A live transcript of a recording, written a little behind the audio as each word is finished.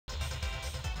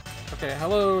Okay,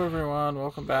 hello everyone,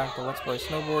 welcome back to Let's Play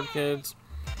Snowboard, kids.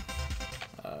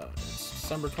 It's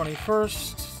December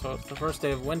 21st, so it's the first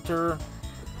day of winter.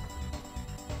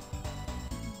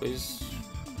 Please.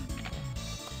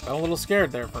 Got a little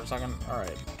scared there for a second.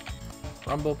 Alright.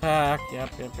 Rumble pack,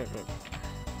 yep.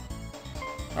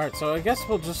 Alright, so I guess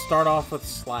we'll just start off with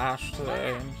Slash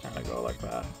today and kind of go like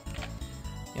that.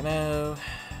 You know...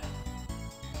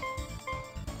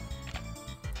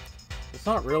 It's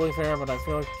not really fair, but I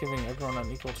feel like giving everyone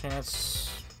an equal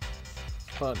chance.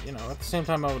 But, you know, at the same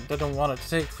time, I didn't want it to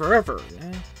take forever.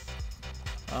 Yeah?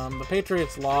 The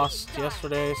Patriots lost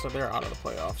yesterday, so they're out of the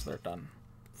playoffs. They're done.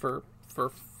 For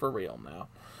real now.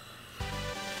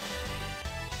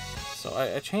 So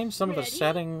I changed some of the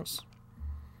settings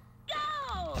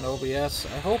in OBS.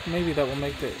 I hope maybe that will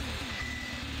make the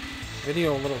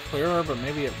video a little clearer, but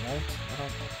maybe it won't. I don't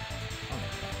know.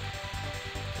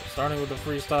 Starting with the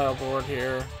freestyle board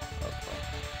here. I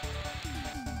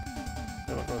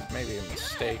feel like it was maybe a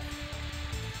mistake.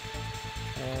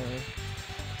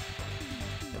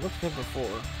 It looked good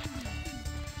before.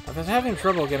 I was having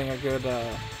trouble getting a good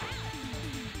image.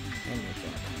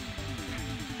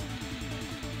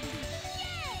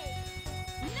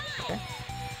 Okay.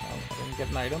 Well, I didn't get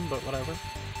an item, but whatever.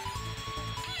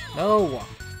 No!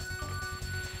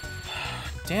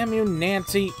 Damn you,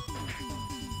 Nancy!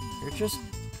 You're just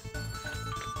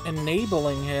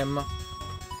enabling him.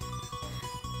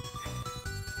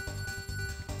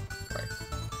 Right.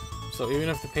 So even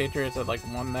if the Patriots had, like,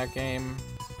 won that game,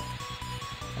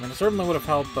 I mean, it certainly would have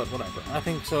helped, but whatever. I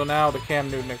think so now the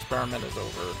Cam Newton experiment is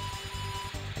over.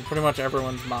 In pretty much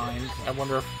everyone's mind. I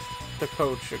wonder if the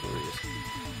coach agrees.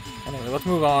 Anyway, let's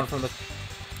move on from the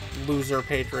loser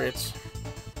Patriots.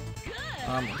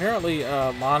 Apparently,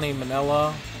 Lonnie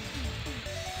Manila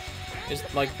is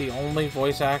like the only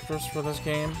voice actress for this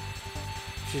game.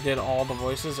 She did all the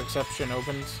voices except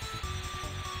Shinobin's,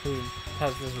 who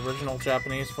has this original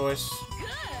Japanese voice.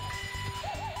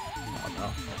 Oh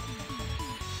no.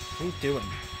 What are you doing?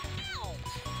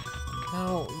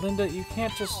 No, Linda, you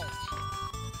can't just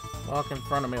walk in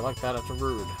front of me like that. It's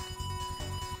rude.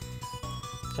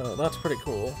 So that's pretty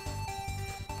cool.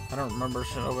 I don't remember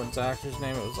Shinobin's actor's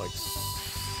name. It was like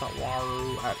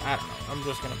Sawaru. I don't know. I'm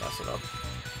just gonna mess it up.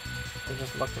 I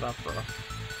just looked it up, bro. Yeah.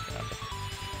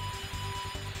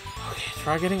 Okay,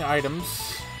 try getting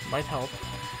items. Might help.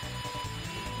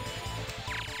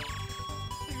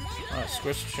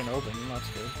 Squished Shinobin. That's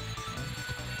good.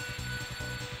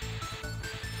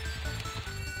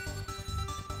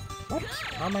 What?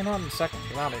 How am I not in second?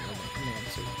 Get out of here,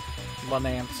 Nancy.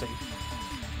 Nancy.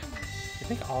 You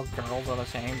think all girls are the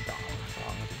same? God, what's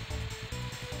wrong with you?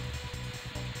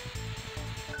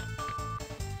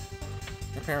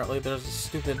 Apparently there's a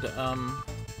stupid,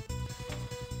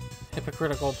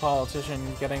 hypocritical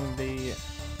politician getting the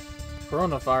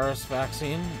coronavirus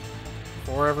vaccine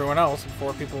for everyone else and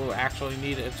for people who actually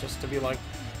need it, just to be like,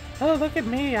 oh, look at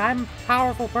me, I'm a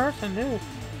powerful person, too.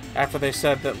 After they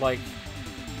said that, like,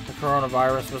 the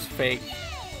coronavirus was fake.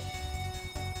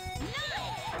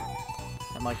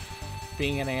 And, like,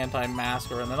 being an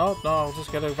anti-masker, and then, oh, no, I'll just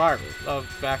get a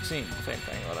vaccine, same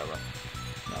thing, whatever.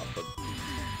 No, but...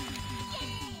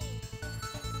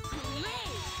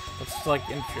 It's, like,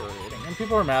 infuriating. And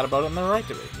people are mad about it, and they're right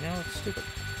to be. You know, it's stupid.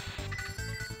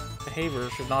 Behavior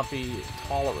should not be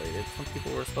tolerated from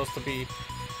people who are supposed to be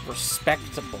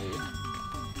respectable.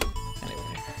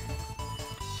 Anyway.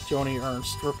 Joni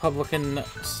Ernst, Republican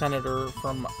senator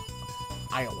from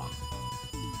Iowa.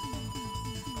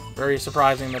 Very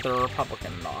surprising that they're a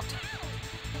Republican, not.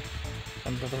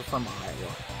 And that they're from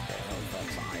Iowa. Okay,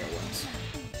 that's Iowans.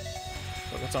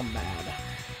 Look, it's so mad.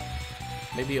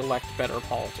 Maybe elect better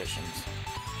politicians.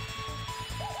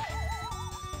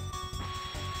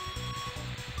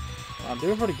 I'm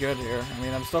doing pretty good here. I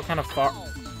mean, I'm still kind of far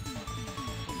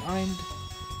behind.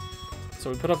 So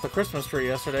we put up the Christmas tree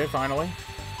yesterday, finally.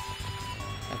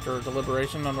 After a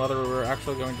deliberation on whether we were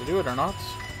actually going to do it or not.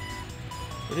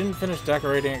 We didn't finish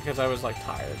decorating it because I was, like,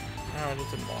 tired. No, I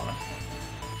just didn't want to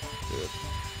do it.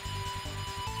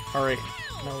 Hurry.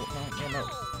 No.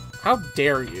 How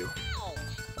dare you?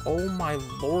 Oh my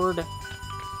lord.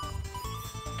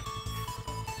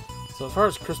 So as far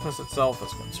as Christmas itself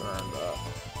is concerned,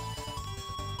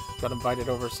 got invited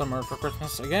over somewhere for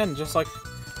Christmas. Again, just like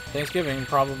Thanksgiving,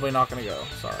 probably not gonna go.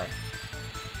 Sorry.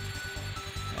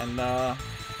 And,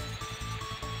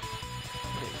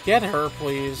 get her,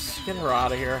 please. Get her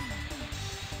out of here.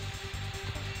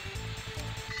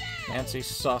 Nancy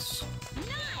sus.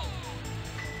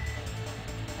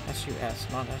 S-U-S,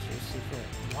 not S-U-C.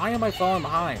 Why am I falling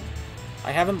behind?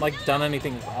 I haven't, like, done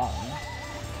anything wrong.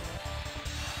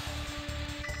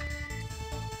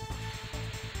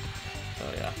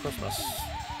 yeah, Christmas.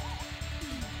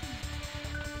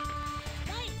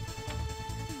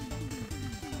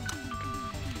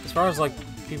 As far as like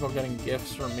people getting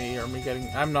gifts from me or me getting,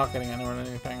 I'm not getting anyone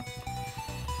anything.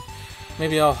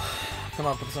 Maybe I'll come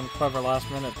up with some clever last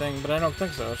minute thing, but I don't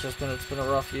think so. It's been a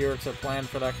rough year to plan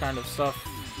for that kind of stuff.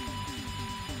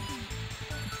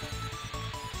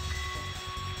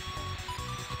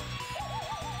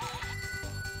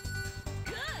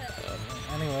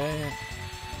 Anyway,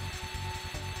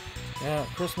 yeah,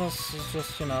 Christmas is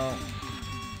just, you know,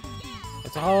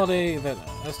 it's a holiday that,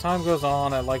 as time goes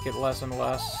on, I like it less and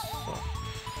less. So,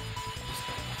 just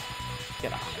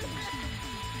get out of it.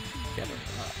 Get it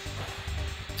out.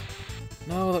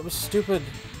 No, that was stupid.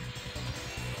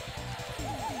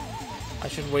 I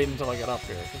should wait until I get up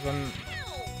here, because then...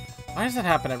 Why does that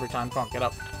happen every time? Can't get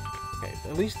up. Okay,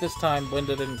 at least this time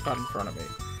Linda didn't cut in front of me.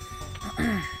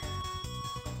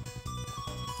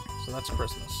 So that's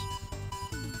Christmas.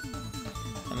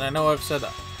 And I know I've said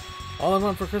that. All I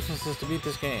want for Christmas is to beat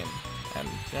this game. And,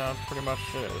 yeah, pretty much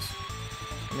it is.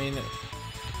 I mean,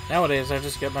 nowadays I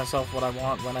just get myself what I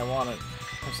want when I want it.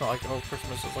 It's not like, oh,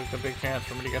 Christmas is like the big chance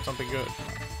for me to get something good.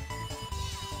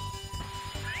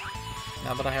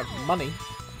 Now that I have money,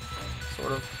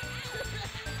 sort of.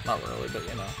 Not really, but,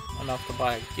 you know, enough to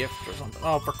buy a gift or something.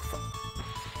 Oh,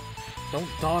 don't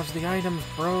dodge the items,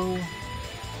 bro.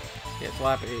 Yeah, it's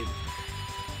lap 8.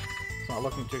 It's not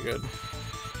looking too good.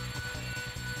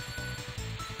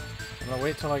 I'm gonna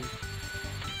wait till I...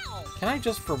 Can I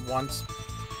just for once...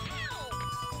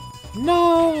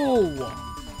 No!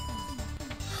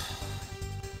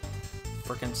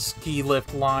 Frickin' ski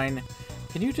lift line.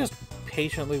 Can you just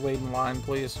patiently wait in line,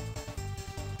 please?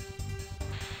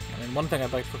 I mean, one thing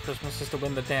I'd like for Christmas is to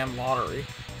win the damn lottery.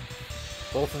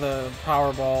 Both of the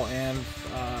Powerball and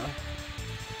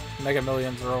Mega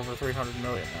Millions are over 300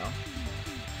 million now.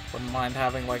 Wouldn't mind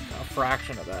having, like, a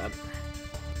fraction of that.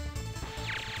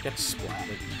 Get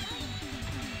splatted.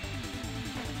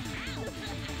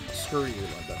 Screw you,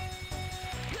 Linda.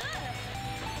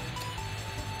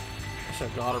 I should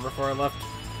have got her before I left.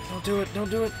 Don't do it, don't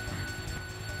do it!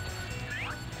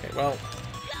 Okay, well,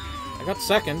 I got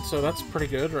second, so that's pretty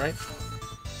good, right?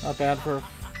 Not bad for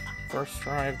first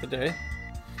try of the day.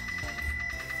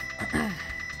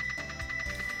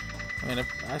 I mean,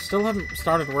 I still haven't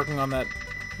started working on that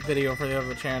video for the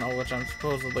other channel, which I'm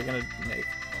supposedly gonna make.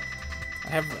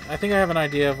 I think I have an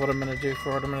idea of what I'm gonna do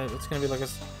for it. It's gonna be like a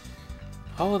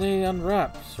Holiday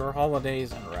Unwrapped, or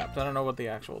Holidays Unwrapped. I don't know what the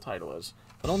actual title is.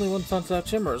 But only one Sunset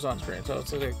Shimmer is on screen, so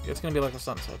it's gonna be like a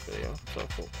sunset video. So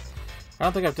cool. I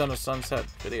don't think I've done a sunset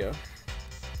video.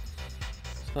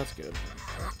 So that's good.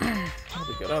 That'll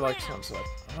be good. I like sunset.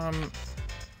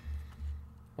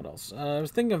 What else? I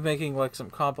was thinking of making like some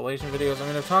compilation videos. I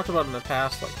mean, I've talked about it in the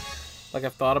past, like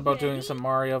I've thought about doing some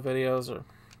Mario videos, or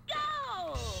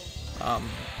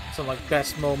some like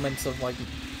best moments of like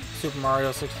Super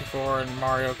Mario 64 and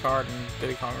Mario Kart and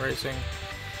Diddy Kong Racing.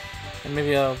 And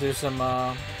maybe I'll do some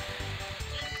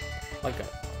like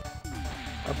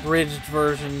abridged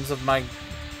versions of my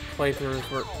playthroughs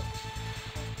where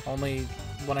only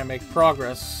when I make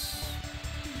progress,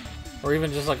 or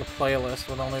even just like a playlist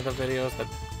with only the videos that...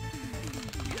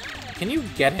 Can you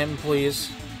get him,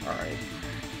 please? Alright.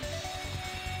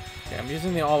 Okay, I'm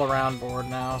using the all-around board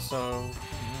now, so...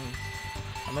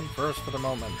 I'm in first for the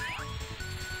moment.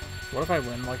 What if I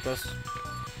win like this?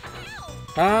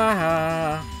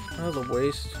 Haha! That was a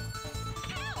waste.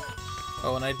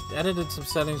 Oh, and I edited some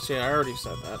settings. Yeah, I already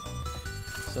said that.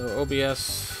 So,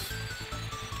 OBS...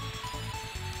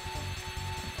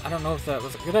 I don't know if that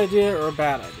was a good idea or a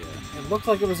bad idea. It looked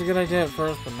like it was a good idea at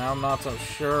first, but now I'm not so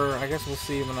sure. I guess we'll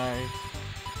see when I...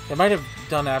 It might have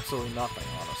done absolutely nothing,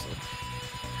 honestly.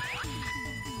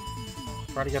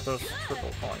 Try to get those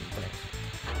triple coin things.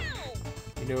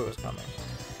 You knew it was coming.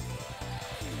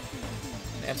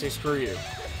 Nancy, screw you.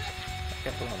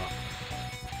 Get the one up.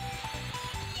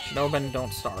 Shinobin,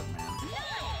 don't start, man.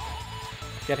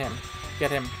 Get him. Get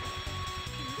him.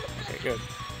 Okay, good.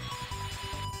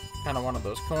 Kind of wanted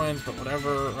those coins, but whatever.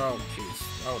 Oh, jeez.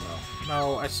 Oh, no.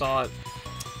 No, I saw it.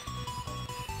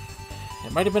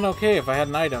 It might have been okay if I had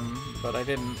an item, but I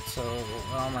didn't, so...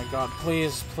 Oh my god,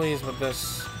 please, please with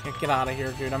this. Get out of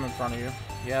here, dude. I'm in front of you.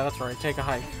 Yeah, that's right. Take a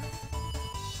hike.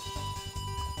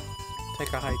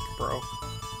 Take a hike, bro.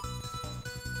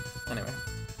 Anyway.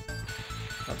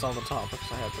 That's all the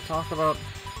topics I have to talk about.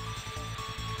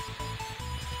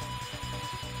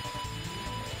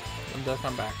 Linda,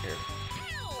 come back here.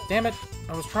 Damn it!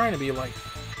 I was trying to be, like,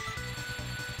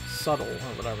 subtle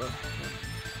or whatever.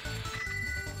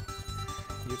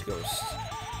 You ghost.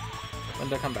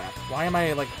 Linda, come back. Why am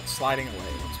I, like, sliding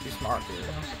away? Let's be smart here.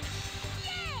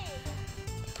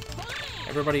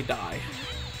 Everybody die.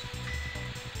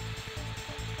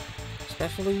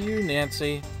 Especially you,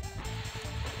 Nancy.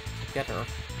 Get her.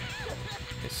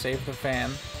 Just save the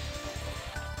fan.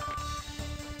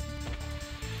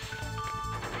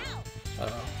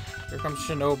 Uh-oh. Here comes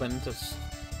Shinobin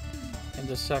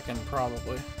into second,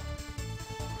 probably.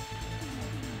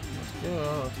 Let's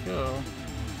go, let's go.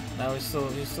 Now he's still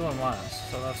in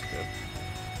last, so that's good.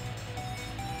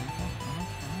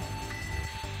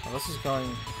 Well, this is going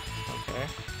okay.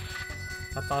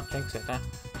 I thought jinx it, huh?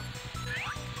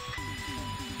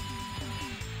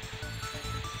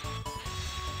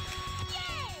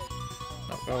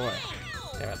 No, go away.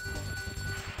 Damn it.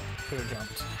 Should have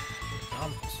jumped.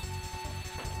 Jumped.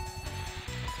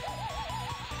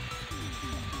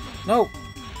 No!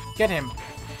 Get him!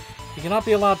 He cannot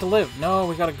be allowed to live. No,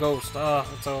 we got a ghost.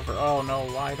 It's over. Oh no,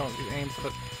 why don't you aim for the...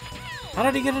 How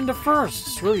did he get into first?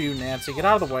 Screw you, Nancy. Get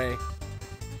out of the way.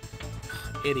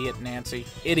 Idiot, Nancy.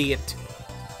 Idiot.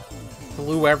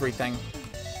 Blew everything.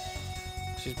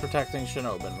 She's protecting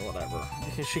Shinobin, whatever.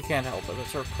 She can't help it.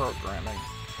 It's her programming.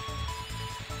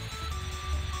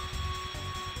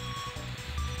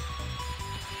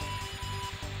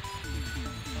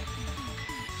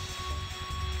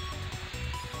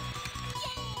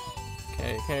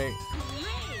 Okay.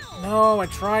 No, I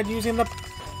tried using the...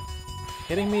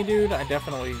 Hitting me, dude? I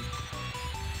definitely...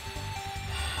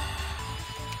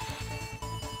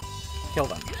 Kill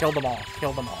them. Kill them all.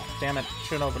 Kill them all. Damn it.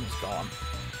 Shinobin is gone.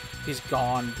 He's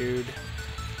gone, dude.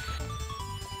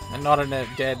 And not in a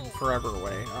dead forever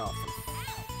way. Oh.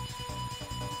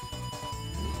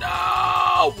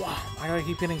 No! Why do I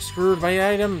keep getting screwed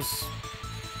by items?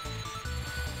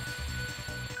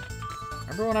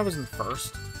 Remember when I was in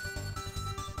first?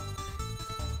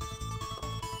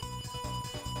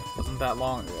 Wasn't that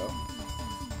long ago.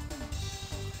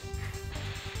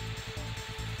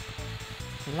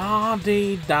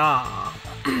 La-dee-da.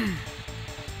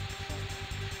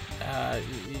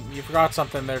 You forgot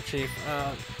something there, Chief.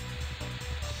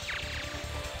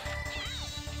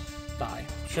 Die.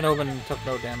 Shinobin took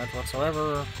no damage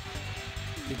whatsoever.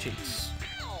 He cheats.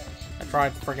 I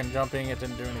tried freaking jumping, it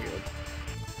didn't do any good.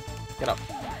 Get up.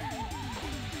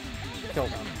 Kill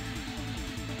them.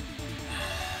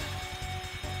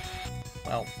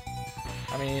 Well,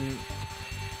 I mean,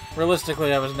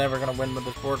 realistically, I was never going to win with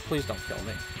this board. Please don't kill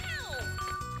me.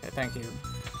 Okay, thank you.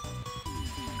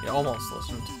 You almost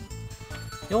listened.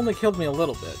 You only killed me a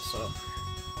little bit, so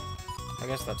I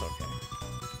guess that's okay.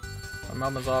 My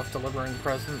mom is off delivering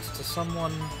presents to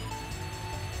someone.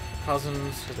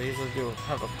 Cousins, because they usually do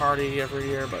have a party every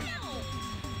year, but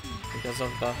because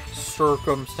of the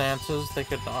circumstances, they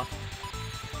could not.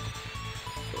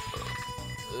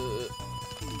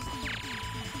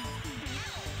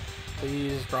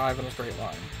 Please drive in a straight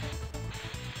line.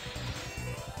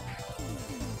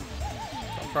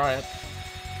 Don't try it.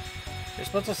 You're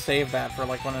supposed to save that for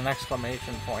like when an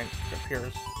exclamation point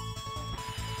appears.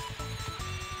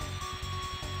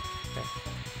 Okay.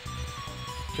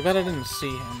 Too bad I didn't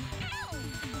see him.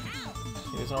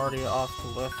 He was already off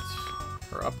the lift,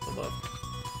 or up the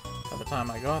lift. By the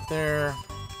time I got there,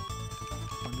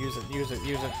 use it, use it,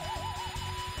 use it.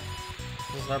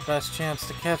 This is our best chance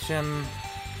to catch him.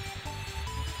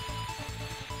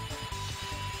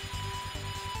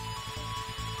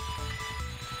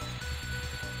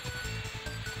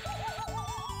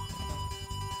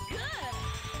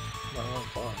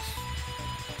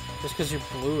 Just because you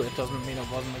blew it doesn't mean it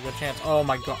wasn't a good chance. Oh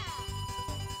my god.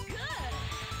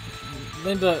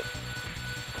 Linda!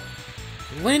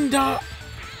 Linda!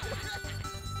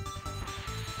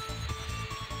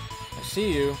 I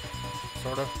see you.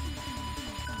 Sort of.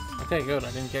 Okay, good.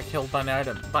 I didn't get killed by an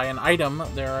item. By an item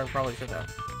there, I probably should have.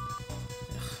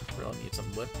 Ugh, really need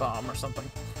some lip balm or something.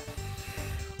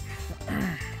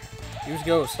 Use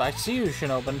Ghost. I see you,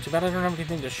 Shinobin. Too bad I don't have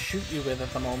anything to shoot you with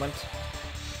at the moment.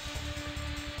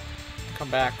 Come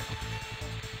back.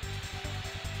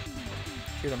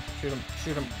 Shoot him, shoot him,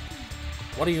 shoot him.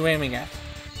 What are you aiming at?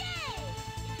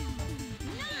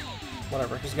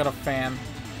 Whatever, he's got a fan.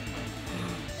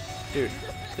 Dude,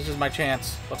 this is my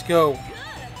chance. Let's go.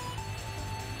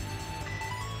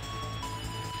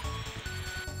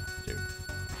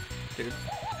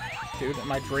 Dude,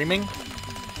 am I dreaming?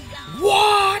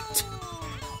 What?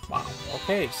 Wow,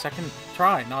 okay, second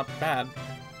try, not bad.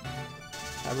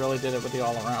 I really did it with the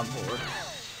all-around board.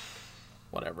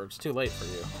 Whatever, it's too late for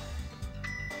you.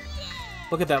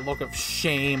 Look at that look of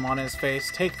shame on his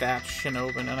face. Take that,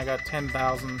 Shinobin, and I got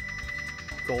 10,000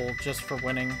 gold just for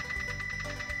winning.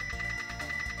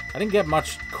 I didn't get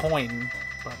much coin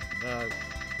But,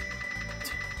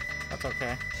 that's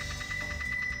okay.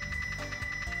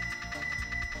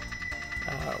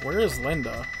 Where is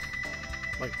Linda?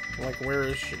 Like, where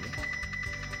is she?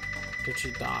 Did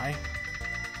she die?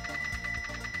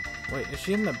 Wait, is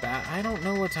she in the back? I don't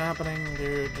know what's happening,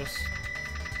 dude. Just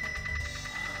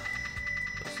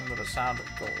listen to the sound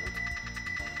of gold.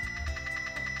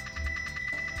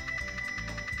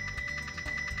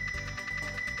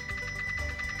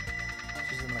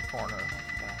 She's in the corner.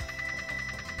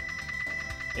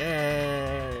 Yeah.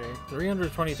 Yay!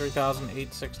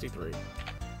 323,863.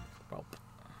 Well.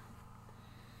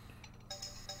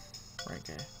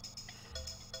 Okay.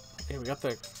 Okay, we got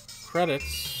the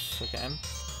credits again.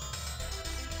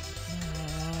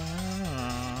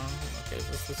 Okay, is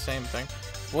this the same thing?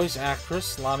 Voice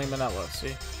actress, Lonnie Minella,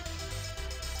 see?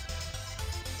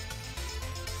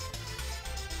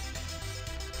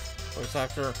 Voice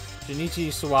actor,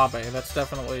 Junichi Suwabe, that's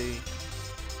definitely...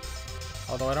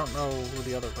 Although I don't know who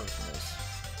the other person is.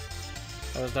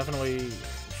 That was definitely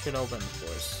Shinobin's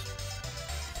voice.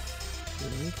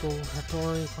 Yumiko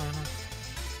Hattori Planner.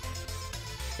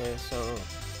 Okay, so...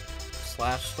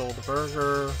 Slash stole the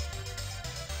burger.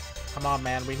 Come on,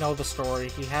 man. We know the story.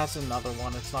 He has another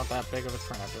one. It's not that big of a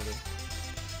tragedy.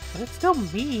 But it's still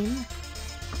mean.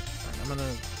 Alright, I'm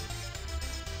gonna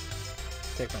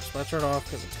take my sweatshirt off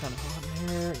because it's kind of hot in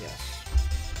here. Yes.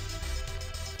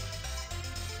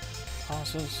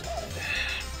 Toss inside.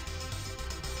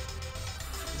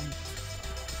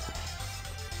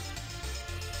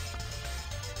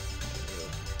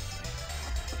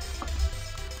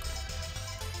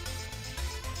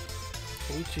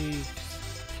 Koichi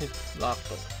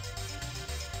Kitlato.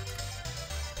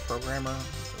 Programmer,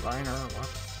 designer, what?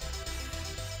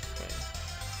 Okay.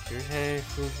 Shuhei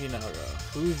Fujinaga.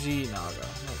 Fujinaga.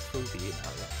 No,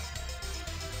 Fujinaga.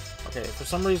 Okay, for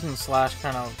some reason Slash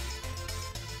kind of...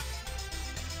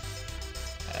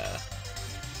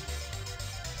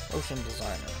 Ocean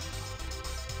designer.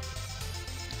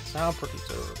 Sound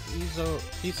producer.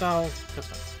 Isao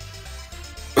Kasa.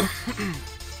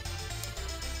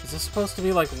 Is this supposed to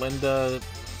be like Linda...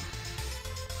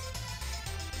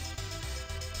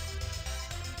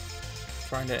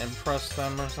 trying to impress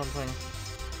them or something?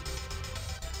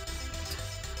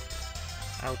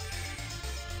 Ouch.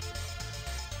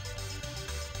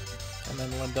 And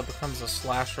then Linda becomes a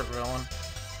slasher villain.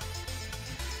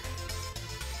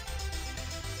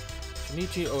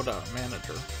 Shinichi Oda,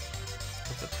 manager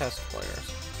of the test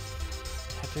players.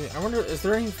 I wonder, is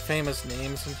there any famous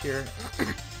names in here?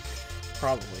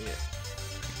 Probably.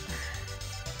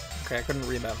 Okay, I couldn't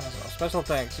read that fast enough. Special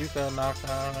thanks, Yuka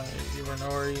Naka,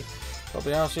 Yurinori,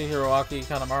 Kobayashi, Hiroaki,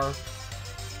 Kanemaru.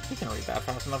 You can read that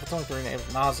fast enough. It's only 3 names.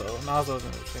 Nazo. Nazo is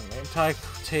an interesting name.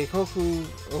 Teikoku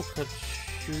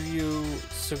Okachuyu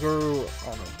Suguru.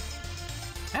 Oh no.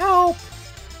 Help!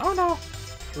 Oh no!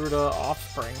 Ruda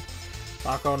Offspring.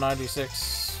 Mako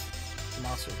 96.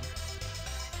 Masu.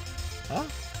 Huh?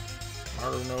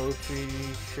 Marunouchi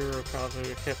Shirokazu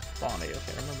Hipbani.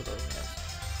 Okay, I remember those names.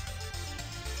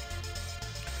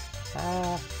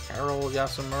 Carol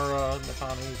Yasumura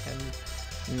Natani Ken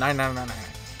 999.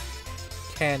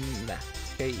 Ken.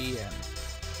 K-E-N.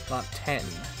 Not 10.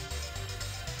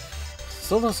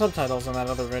 Still no subtitles on that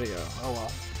other video. Oh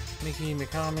well. Miki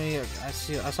Mikami. I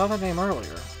saw that name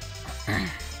earlier.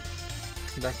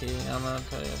 Daki Yama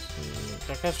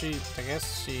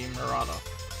Takeshi Murata.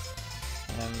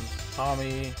 And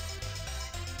Tommy.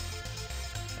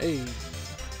 Hey.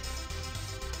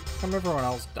 How come everyone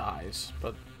else dies,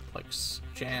 but like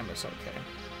Jam is okay?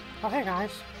 Oh hey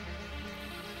guys.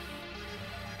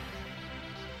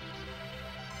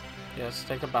 Yes,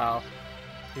 take a bow.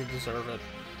 You deserve it.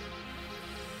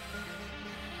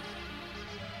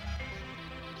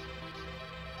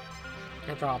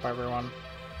 Good job, everyone.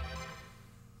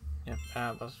 Yep,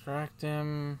 let's distract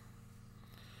him.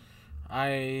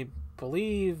 I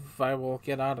believe I will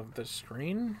get out of this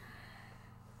screen.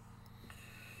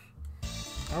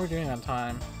 How are we doing on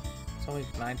time? It's only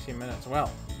 19 minutes. Well,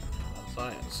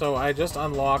 so I just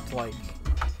unlocked, like,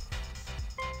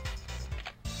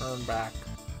 turn back.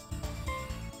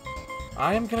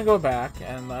 I am gonna go back,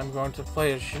 and I'm going to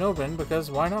play as Shinobin,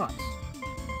 because why not?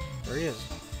 There he is.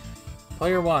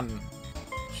 Player 1.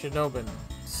 Shinobin.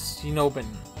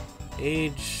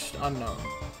 Age unknown.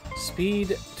 Speed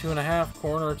 2.5,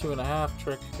 corner 2.5,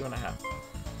 trick 2.5.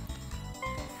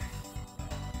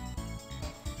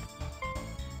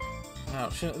 Now,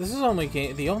 this is the only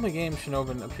game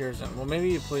Shinobin appears in. Well,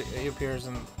 maybe he appears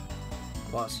in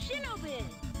Plus.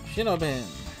 Shinobin.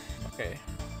 Okay.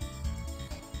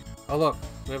 Oh look,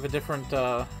 we have a different.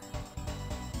 Looks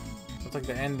like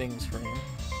the ending screen.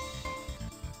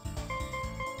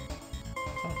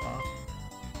 Oh, not.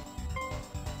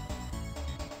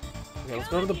 Okay, let's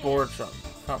go to the board shop.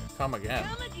 Come again.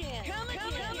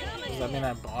 Does that mean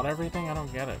I bought everything? I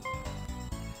don't get it.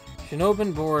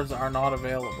 Shinobin boards are not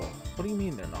available. What do you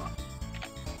mean they're not?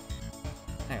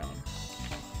 Hang on.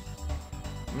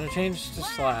 I'm gonna change to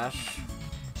slash.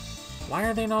 Why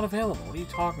are they not available? What are you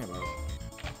talking about?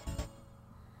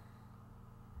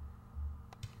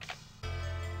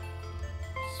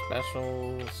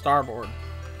 Special starboard.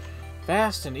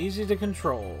 Fast and easy to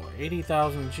control.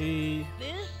 80,000 G.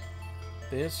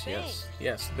 This? Yes.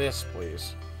 Yes, this,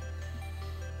 please.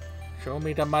 Show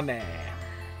me the money.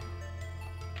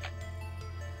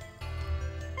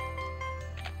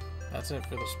 That's it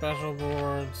for the special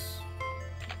boards.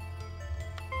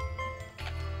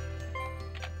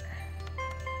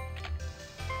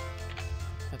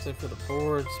 That's it for the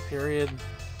boards, period.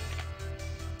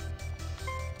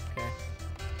 Okay.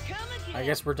 I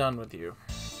guess we're done with you.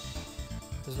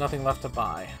 There's nothing left to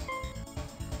buy.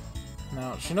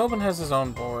 Now, Shinobin has his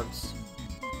own boards.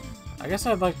 I guess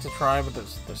I'd like to try with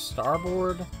the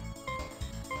starboard.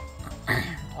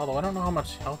 Although I don't know how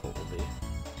much help it will be.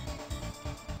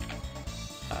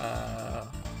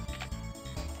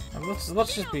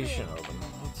 Let's just be Shinobin.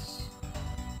 Let's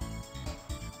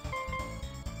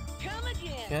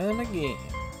come again.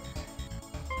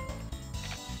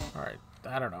 Alright,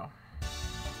 I don't know.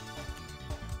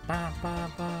 Ba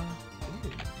ba ba.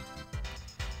 Ooh.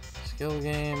 Skill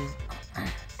game.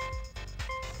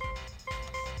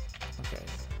 Okay.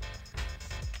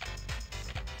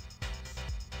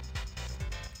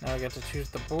 Now I get to choose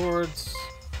the boards.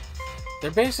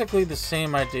 They're basically the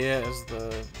same idea as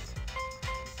the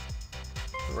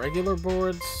regular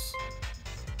boards.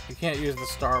 You can't use the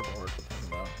starboard with them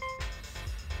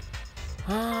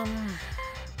though.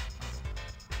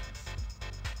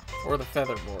 Or the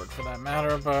featherboard for that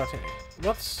matter, but hey,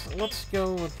 let's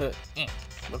go with the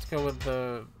let's go with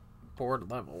the board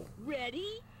level.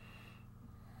 Ready?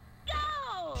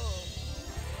 Go!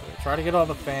 Okay, try to get all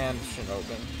the fans,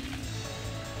 Shinobin.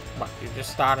 What, you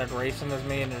just started racing as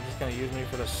me and you're just gonna use me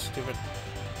for this stupid...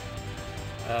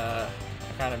 I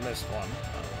kinda missed one.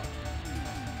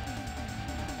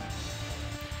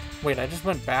 Wait, I just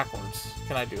went backwards.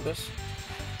 Can I do this?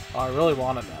 Oh, I really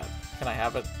wanted that. Can I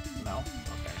have it? No?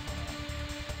 Okay.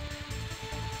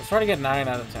 Let's try to get 9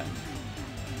 out of 10.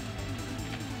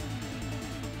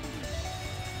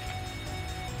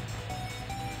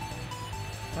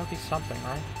 That'd be something,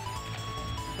 right?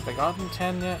 Have I gotten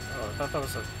 10 yet? Oh, I thought that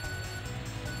was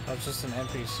just an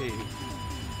NPC.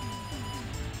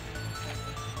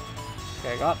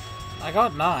 Okay, I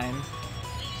got 9.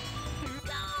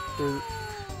 Through.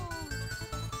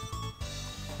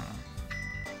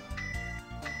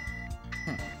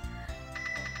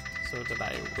 So did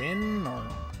I win, or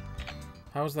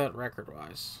how was that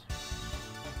record-wise?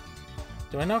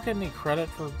 Do I not get any credit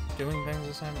for doing things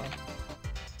the same way?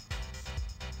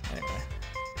 Anyway.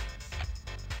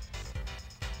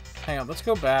 Hang on, let's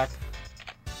go back.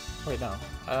 Wait, no.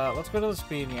 Let's go to the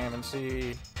speed game and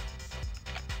see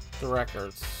the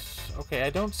records. Okay, I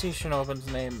don't see Shinobin's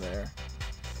name there.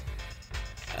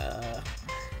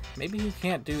 Maybe he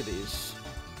can't do these.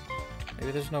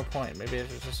 Maybe there's no point. Maybe I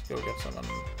should just go get some on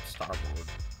starboard.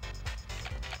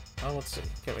 Well, let's see.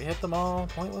 Can we hit them all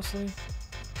pointlessly?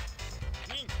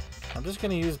 I'm just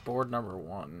gonna use board number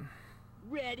 1.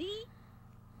 Ready?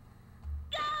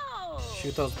 Go!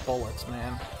 Shoot those bullets,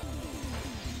 man.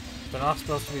 They're not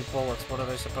supposed to be bullets. What are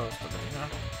they supposed to be, huh?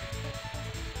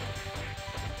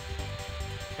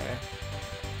 Okay.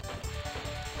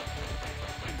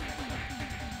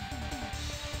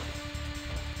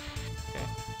 Okay.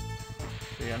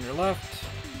 3 on your left.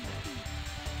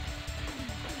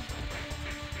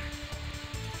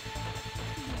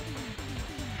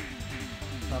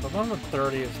 Now the one with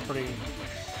 30 is pretty...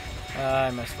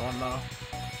 I missed one though.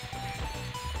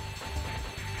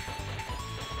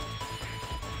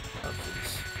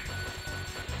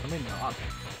 Let me not.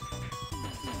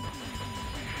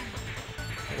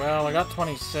 Well, I got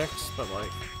 26, but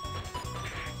like...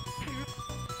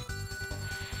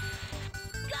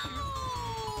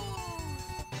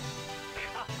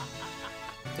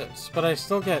 But I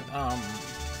still get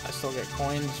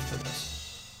coins for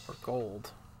this. For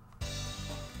gold.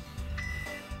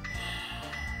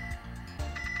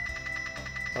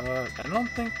 I don't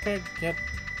think I get...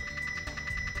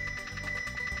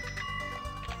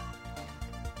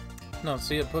 No,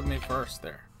 see, it put me first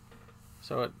there.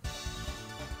 So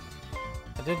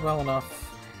I did well enough.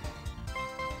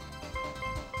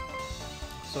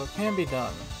 So it can be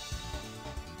done.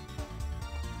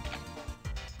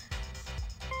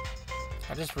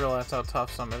 I just realized how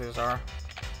tough some of these are.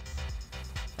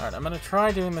 Alright, I'm gonna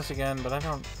try doing this again, but I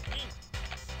don't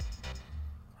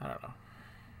know.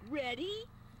 Ready?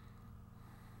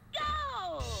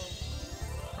 Go!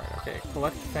 Alright, okay,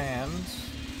 collect fans.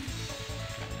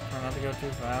 Try not to go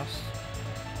too fast.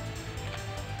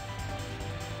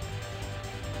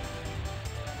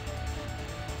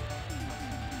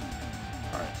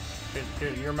 Alright,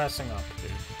 dude, you're messing up,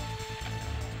 dude.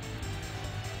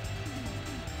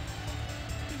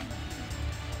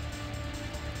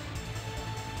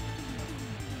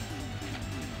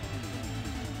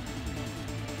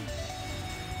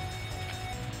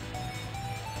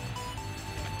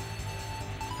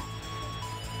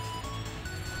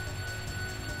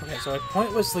 Okay, so I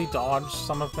pointlessly dodged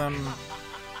some of them.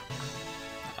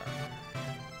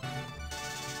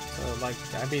 So, like,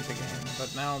 I beat the game,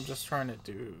 but now I'm just trying to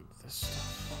do this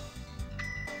stuff.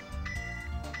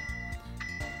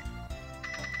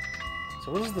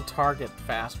 So what does the target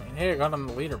fast mean? Hey, I got on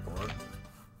the leaderboard.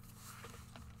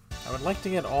 I would like to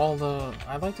get all the...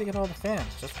 I'd like to get all the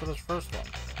fans, just for this first one.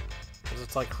 Because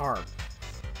it's, like, hard.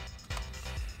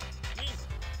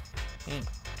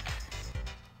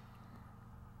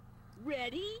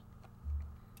 Ready?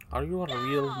 Are you a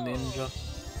real ninja?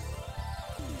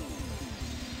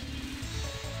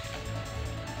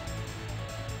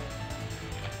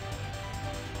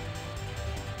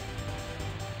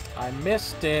 I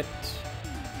missed it.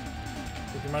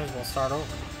 You might as well start over.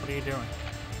 What are you doing?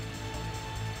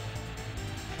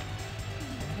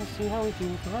 Let's see how we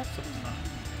do the rest of the time.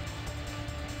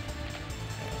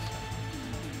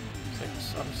 Okay,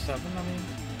 6 out of 7, I mean.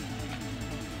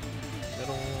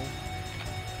 Middle.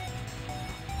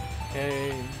 Okay,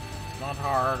 it's not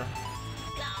hard.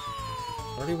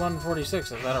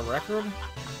 31:46, is that a record?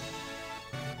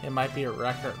 It might be a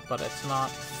record, but it's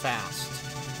not fast.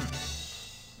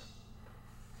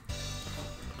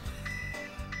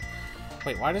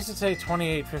 Wait, why does it say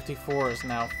 28:54 is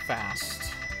now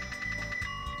fast?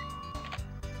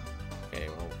 Okay,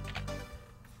 well,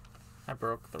 I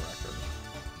broke the record.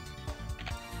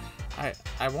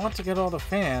 I want to get all the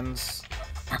fans.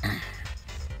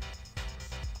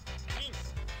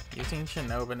 Using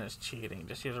Shinobin is cheating.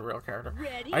 Just use a real character.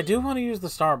 Ready? I do want to use the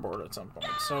starboard at some point,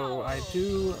 so I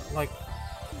do like.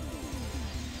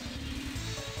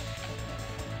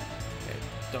 Okay,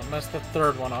 don't mess the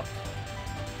third one up.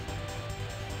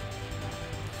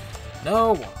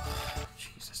 No!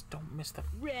 Jesus, don't miss the...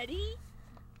 Ready?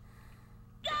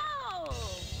 Go!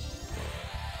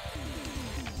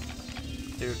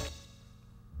 Dude.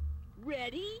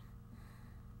 Ready?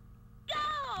 Go!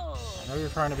 I know you're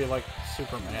trying to be like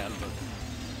Superman, but...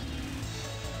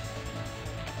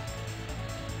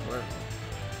 Where?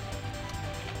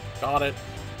 Got it.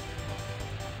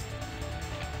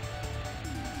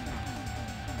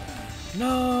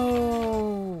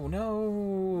 No!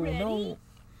 No! Ready? No!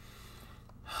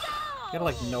 You gotta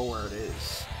like know where it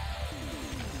is.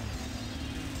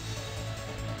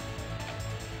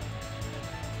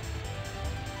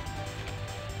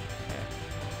 Okay.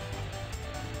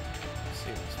 Let's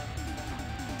see this one.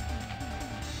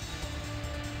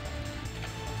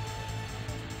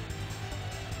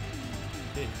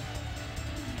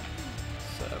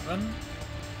 7.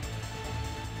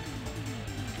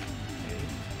 8.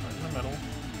 Right in the middle.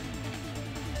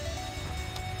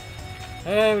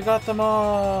 Hey, we got them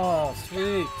all!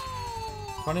 Sweet!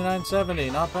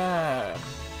 29.70, not bad.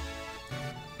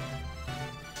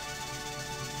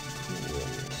 Cool.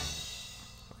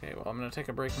 Okay, well, I'm gonna take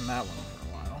a break from that one for a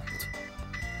while.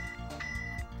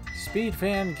 Speed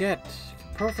fan get.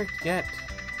 Perfect get.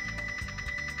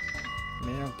 I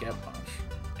mean, you don't get much.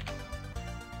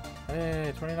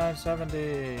 Hey,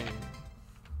 29.70.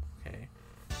 Okay.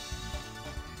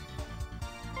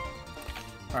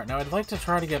 Alright, now I'd like to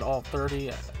try to get all 30.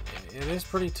 It is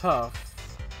pretty tough.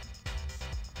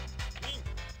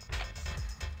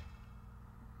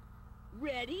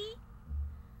 Ready?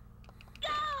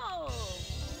 Go!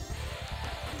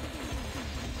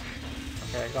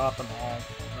 Okay, I got them all.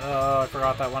 Oh, I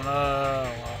forgot that one. Oh,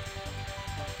 well.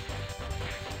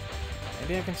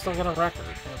 Maybe I can still get a record.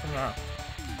 I don't know.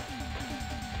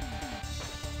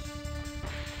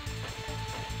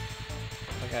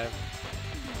 Okay.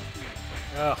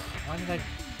 Ugh, why did I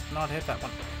not hit that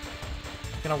one?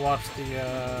 I'm gonna watch the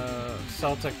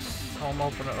Celtics home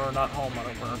opener, or not home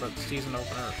opener, but season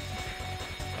opener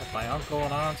at my uncle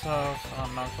and aunt's house, aunt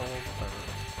and uncle, whatever.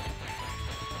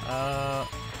 I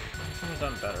could have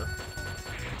done better.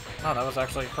 Oh, that was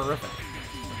actually horrific.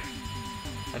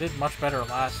 I did much better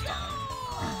last time.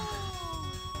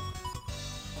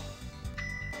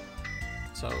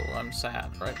 So I'm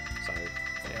sad, right? Because I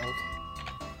failed.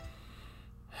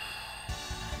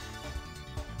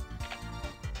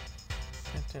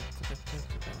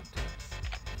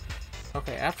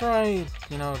 Okay, after I,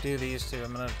 you know, do these two,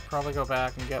 I'm gonna probably go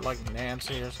back and get, like,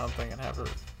 Nancy or something and have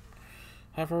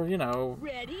her, you know...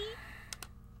 Ready?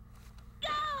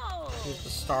 Go! Use the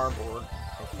starboard.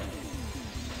 Okay.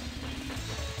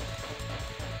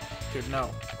 Dude, no.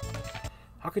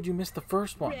 How could you miss the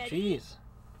first one? Ready? Jeez.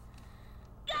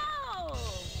 Go!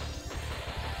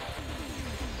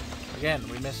 Again,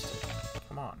 we missed it.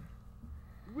 Come on.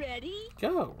 Ready?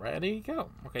 Go. Ready? Go.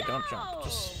 Okay, don't jump.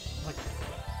 Just, like...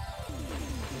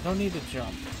 There's no need to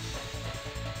jump.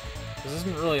 This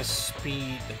isn't really a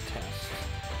speed test.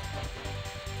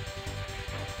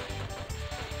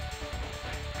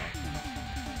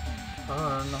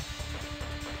 Turn.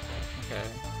 Okay.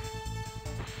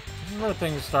 This is where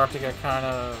things start to get kind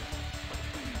of...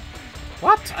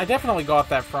 What? I definitely got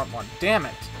that front one. Damn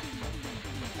it.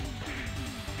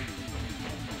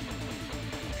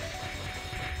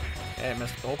 Okay, I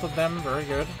missed both of them. Very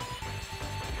good.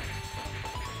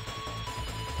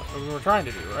 That's what we were trying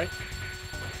to do, right?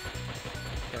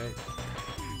 Okay.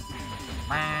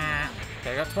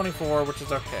 Okay, I got 24, which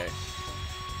is okay.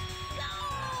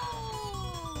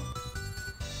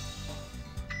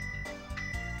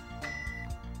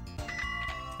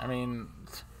 I mean...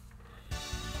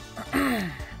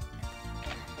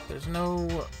 There's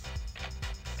no...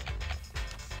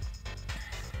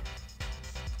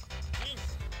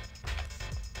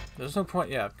 There's no point,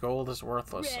 yeah, gold is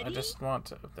worthless. Ready? I just want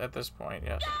to, at this point,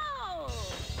 yes. Go!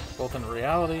 Both in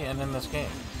reality and in this game.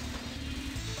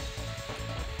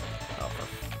 Oh,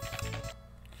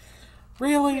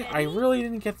 really? Ready? I really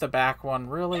didn't get the back one,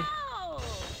 really? Go!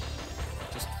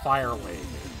 Just fire away, dude.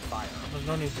 Fire. There's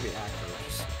no need to be accurate.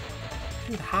 Just...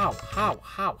 Dude, how?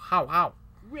 How?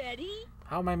 Ready?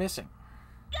 How am I missing?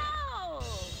 Go!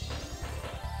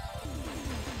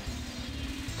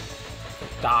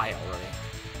 Die already.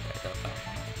 Okay, got that one.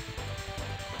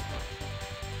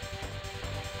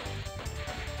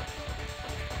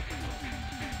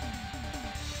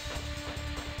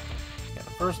 Yeah,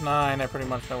 the first 9, I pretty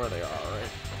much know where they are,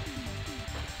 right?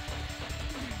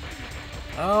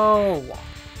 Oh!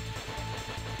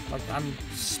 Like, I'm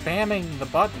spamming the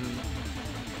button.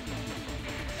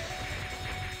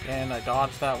 And I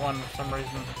dodged that one for some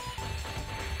reason.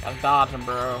 Gotta dodge him,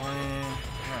 bro.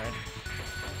 Alright.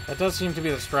 That does seem to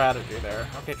be the strategy there.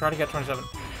 Okay, try to get 27.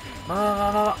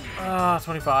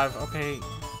 25. Okay.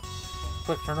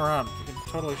 Quick, turn around. You can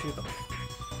totally shoot them.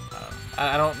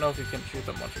 I don't know if you can shoot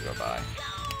them once you go by.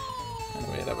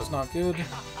 Anyway, that was not good.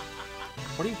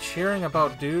 What are you cheering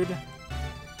about, dude?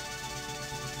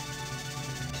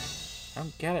 I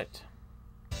don't get it.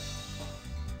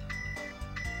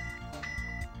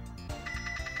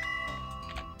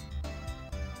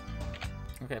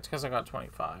 Okay, it's because I got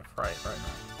 25. Right.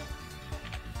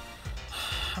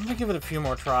 I'm gonna give it a few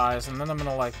more tries, and then I'm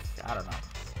gonna, like, I don't know.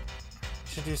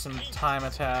 Should do some time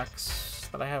attacks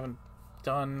that I haven't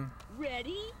done.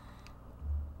 Ready?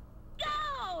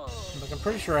 Go! Like, I'm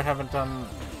pretty sure I haven't done,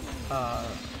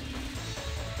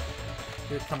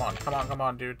 Dude, come on,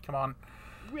 dude, come on.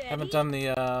 Ready? Haven't done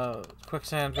the,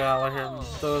 Quicksand Valley here.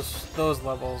 Those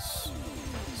levels.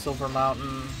 Silver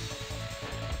Mountain.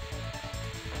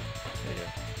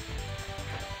 Yeah.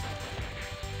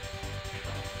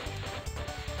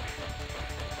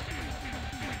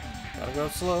 Gotta go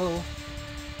slow.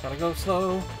 Gotta go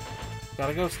slow.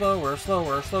 Gotta go slower. The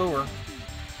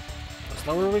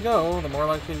slower we go, the more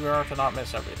likely we are to not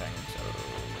miss everything. So,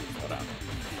 whatever.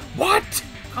 What?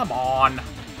 Come on.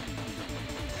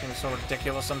 It's so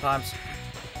ridiculous sometimes.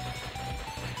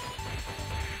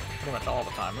 Pretty much all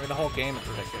the time. I mean, the whole game is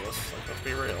ridiculous. Like, let's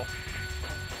be real.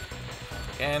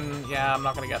 And, yeah, I'm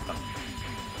not gonna get them.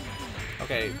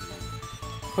 Okay.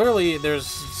 Clearly, there's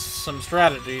some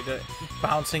strategy to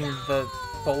bouncing the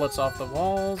bullets off the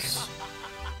walls.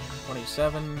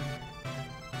 27.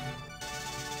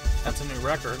 That's a new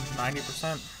record.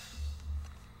 90%.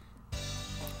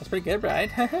 That's pretty good, right?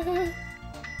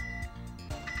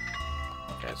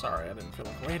 Okay, sorry. I didn't feel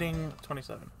like waiting.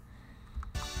 27.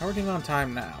 How are we doing on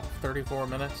time now? 34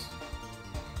 minutes?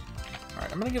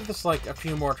 Alright, I'm gonna give this, like, a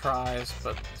few more tries,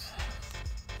 but...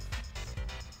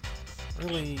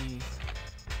 really...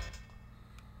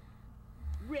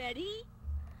 Ready?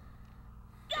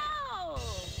 Go!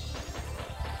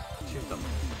 Shoot them.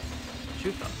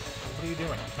 Shoot them. What are you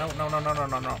doing?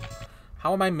 No.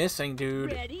 How am I missing,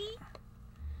 dude? Ready?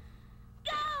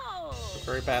 Go!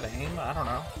 Very bad aim? I don't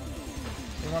know.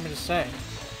 What do you want me to say?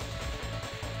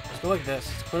 Just go like this.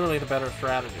 It's clearly the better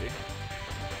strategy.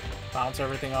 Bounce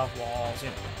everything off walls, you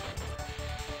know.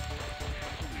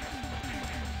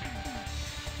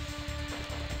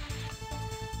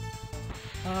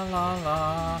 La la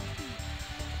la.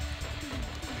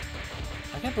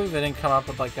 I can't believe they didn't come up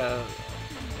with like a...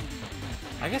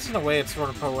 I guess in a way it's sort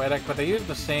of poetic, but they used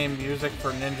the same music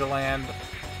for Ninja Land.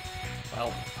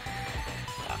 Well...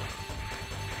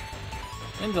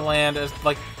 Ninja Land is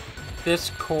like this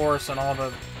course and all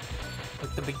the...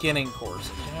 like the beginning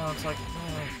courses, you know? It's like...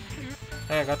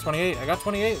 Hey, I got 28. I got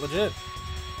 28, legit.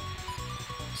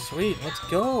 Sweet, let's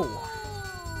go.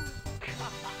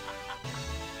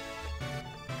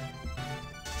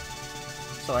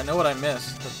 So I know what I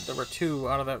missed. There were 2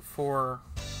 out of that 4.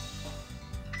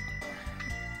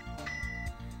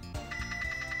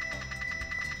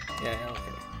 Yeah,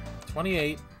 okay.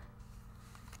 28.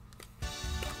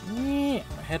 Yeah,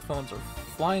 my headphones are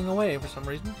flying away for some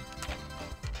reason.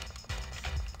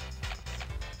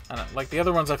 I don't know, like the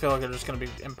other ones I feel like are just going to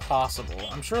be impossible.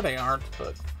 I'm sure they aren't,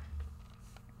 but...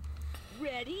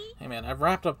 Ready? Hey man, I've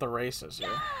wrapped up the races here.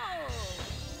 Go!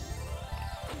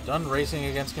 Done racing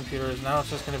against computers, now it's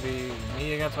just going to be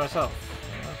me against myself.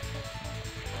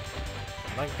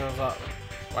 I like those up.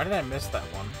 Why did I miss that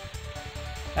one?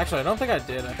 Actually, I don't think I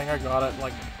did. I think I got it,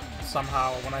 like,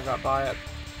 somehow when I got by it.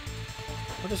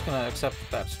 We're just going to accept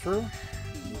that that's true.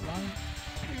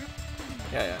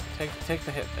 Yeah, take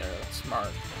the hit there. That's smart.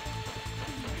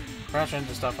 Crash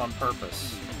into stuff on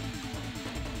purpose.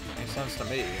 Makes sense to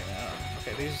me, yeah.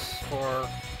 Okay, these 4...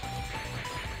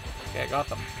 Okay, I got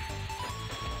them.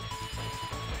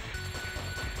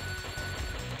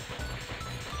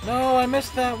 No, I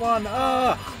missed that one!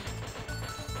 Ugh!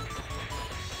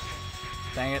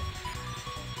 Dang it.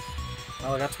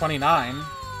 Well, I got 29.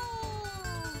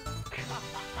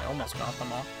 I almost got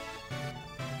them all.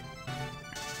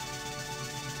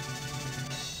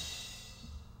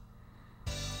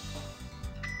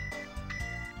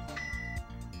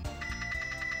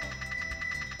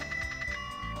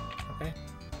 Okay.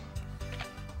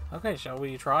 Okay, shall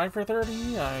we try for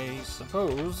 30? I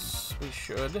suppose we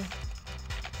should.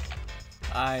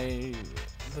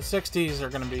 The 60s are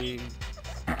gonna be...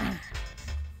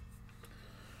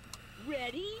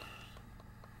 Ready?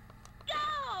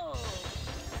 Go!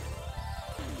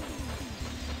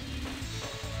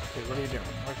 Dude, what are you doing?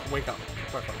 Like, wake up.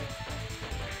 Quickly.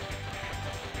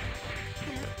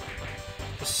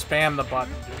 Just spam the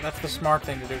button, dude. That's the smart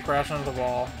thing to do. Crash into the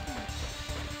wall.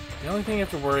 The only thing you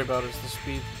have to worry about is the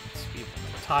speed limit,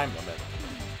 time limit.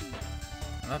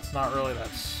 And that's not really that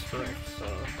strict, so...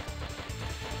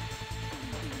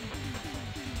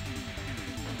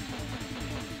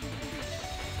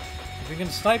 If you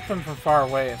can snipe them from far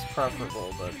away, it's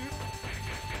preferable, but...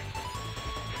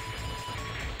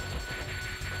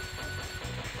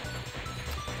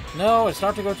 No, it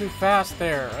started to go too fast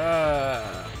there.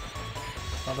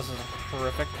 Oh, this is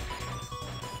horrific.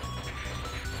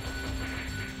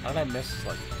 How did I miss,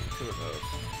 like, 2 of those?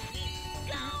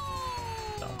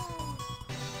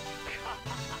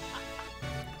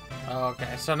 No.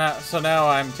 Okay, so now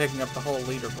I'm taking up the whole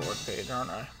leaderboard page, aren't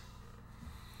I?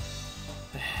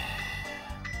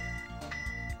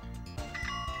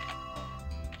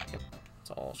 Yep,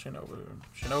 it's all Shinobin.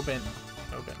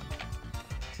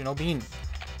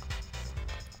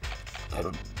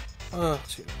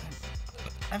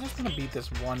 I just want to beat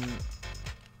this one.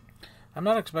 I'm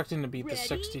not expecting to beat the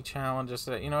 60 challenge. Just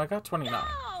that, you know, I got 29.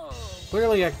 Go!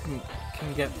 Clearly, I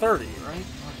can get 30, right?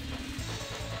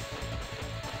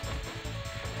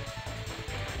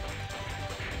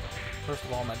 First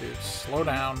of all, my dude, slow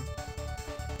down.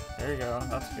 There you go.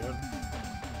 That's good.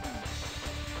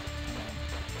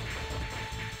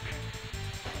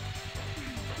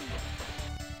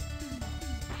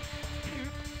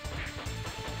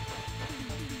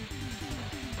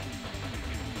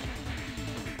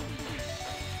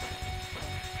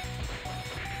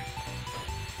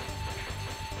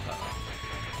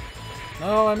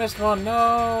 No, I missed one.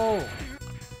 No!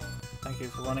 Thank you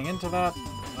for running into that.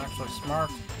 It's actually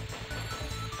smart.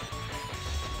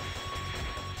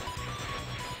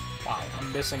 Wow,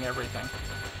 I'm missing everything.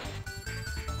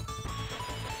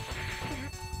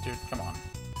 Dude, come on.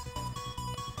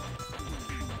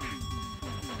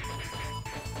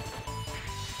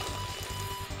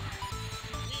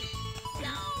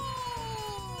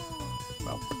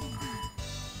 Well.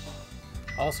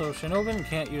 Also, Shinobin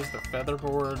can't use the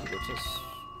featherboard, which is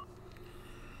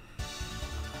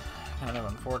kind of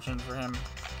unfortunate for him.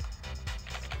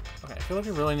 Okay, I feel like I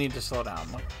really need to slow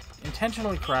down. Like,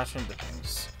 intentionally crash into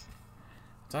things.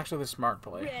 It's actually the smart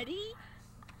play. Ready?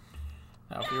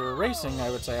 Now, if you were racing, I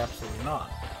would say absolutely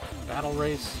not. Battle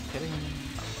race, kidding?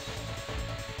 No.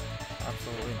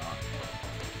 Absolutely not.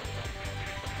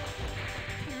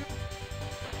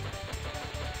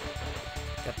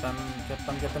 Get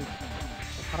them.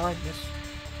 How do I miss?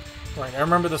 Right, I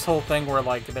remember this whole thing where,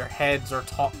 like, their heads are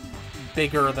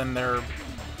bigger than their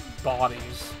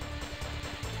bodies.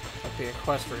 Like the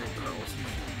equestrian girls.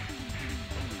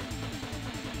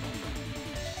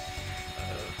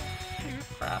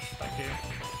 Crash, thank you.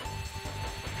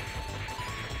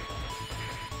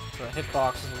 So the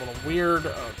hitbox is a little weird.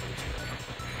 Oh, geez.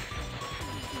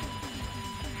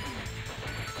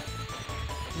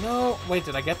 No, wait,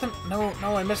 did I get them? No,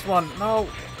 no, I missed one. No.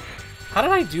 How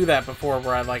did I do that before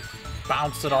where I, like,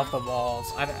 bounced it off the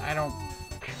walls? I don't...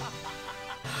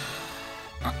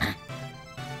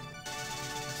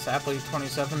 Sadly,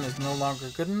 27 is no longer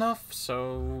good enough,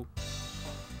 so...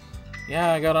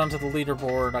 Yeah, I got onto the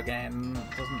leaderboard again.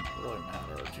 Doesn't really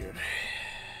matter, dude.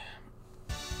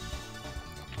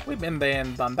 We've been there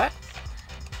and done that.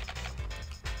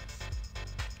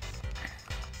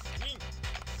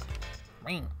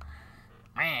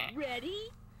 Ready?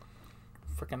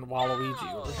 Freaking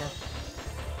Waluigi over here.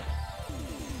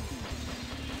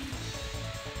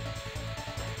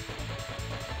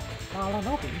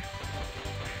 Waluigi.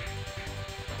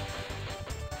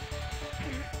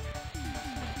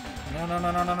 No, no,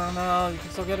 no, no, no, no, no, you can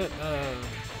still get it. I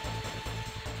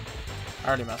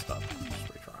already messed up. Just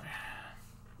retry.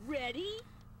 Ready?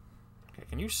 Okay,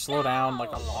 can you slow down,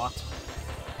 like, a lot?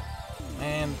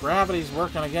 Man, gravity's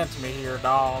working against me here,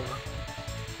 dog.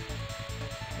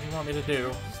 What do you want me to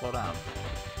do? Slow down.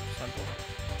 Simple.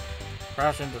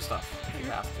 Crash into stuff, if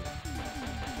you have to.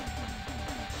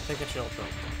 Take a chill pill.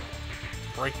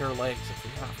 Break your legs if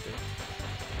you have to.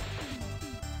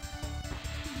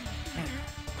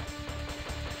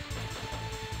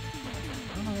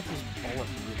 I don't know what these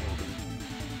bullets do.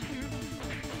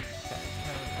 Okay,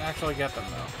 actually get them,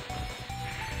 though.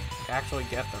 Actually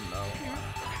get them, though.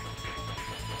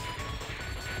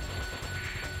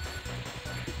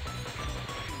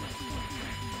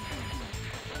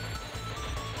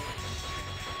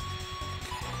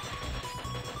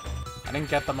 I didn't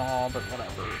get them all, but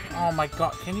whatever. Oh my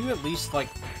god, can you at least, like...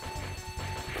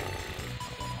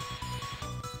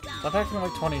 Stop acting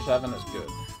like 27 is good.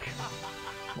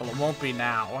 Well, it won't be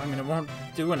now. I mean, it won't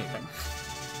do anything.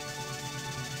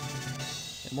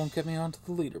 It won't get me onto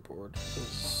the leaderboard,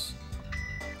 because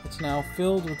it's now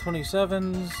filled with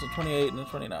 27s, a 28, and a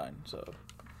 29, so...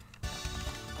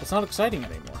 It's not exciting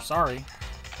anymore, sorry.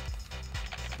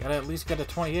 You gotta at least get a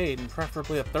 28, and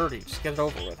preferably a 30. Just get it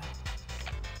over with.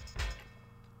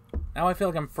 Now I feel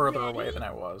like I'm further away than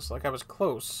I was. Like I was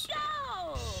close.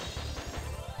 Go!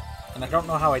 And I don't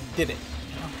know how I did it.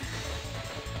 You know?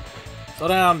 Slow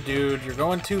down, dude. You're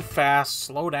going too fast.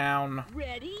 Slow down.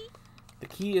 Ready? The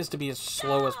key is to be as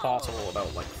slow as possible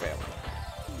without, like, failing.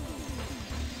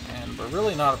 And we're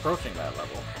really not approaching that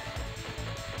level.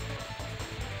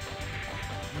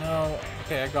 No.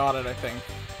 Okay, I got it, I think.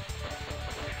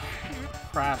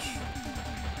 Crash.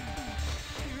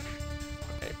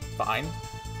 Okay, fine.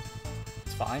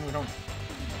 Fine, we don't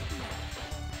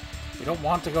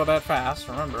want to go that fast,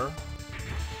 remember.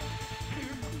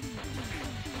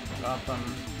 Got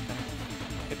them.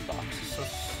 Hitbox is so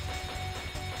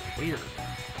weird.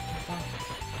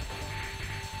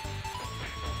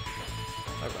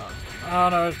 Oh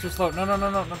no, it's too slow. No, no,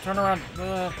 no, no, no, turn around.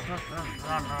 You're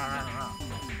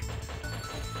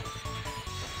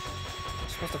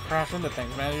supposed to crash into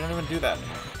things, man. You don't even do that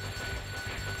anymore.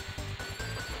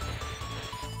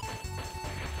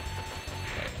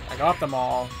 I got them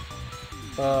all,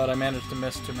 but I managed to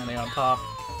miss too many on top.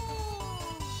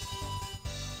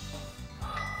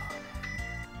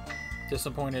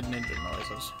 Disappointed ninja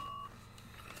noises.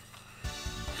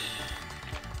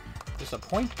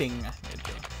 Disappointing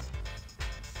ninja.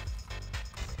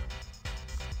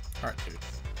 Alright, dude.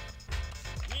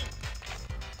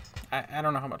 I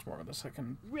don't know how much more of this I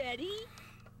can... Ready?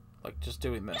 Like, just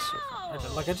doing this.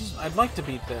 I'd like to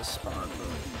beat this part, but...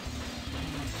 Oh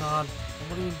my god.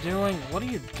 What are you doing? What are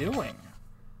you doing?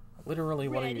 Literally,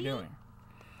 what are you doing?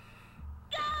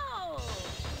 Go!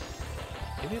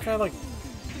 Maybe if I, like...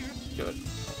 Good.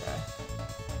 Okay.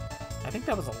 I think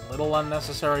that was a little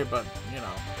unnecessary, but, you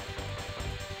know.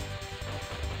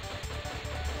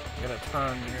 You gotta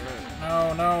turn here.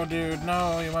 No, no, dude,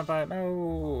 no, you went by it.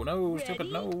 No, no, stupid,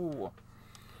 no.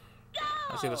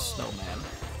 I see the snowman.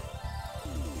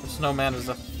 The snowman is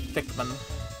a thickman.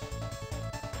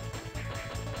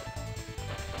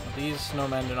 These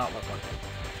snowmen do not look like it.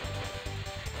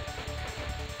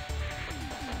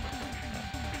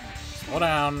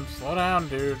 Slow down,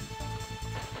 dude.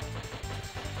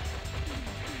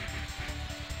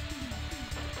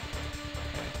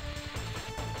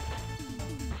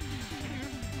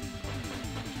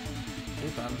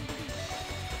 Keep them.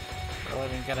 Really, I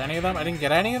didn't get any of them? I didn't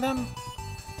get any of them?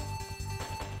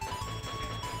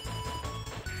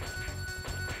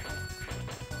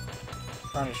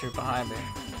 Trying to shoot behind me.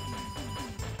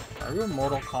 Are you a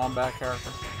Mortal Kombat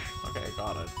character? Okay,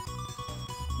 got it.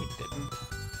 We didn't.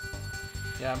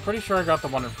 Yeah, I'm pretty sure I got the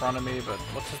one in front of me, but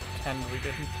let's just pretend we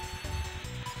didn't.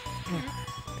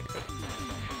 Okay, good.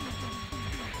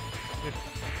 Good.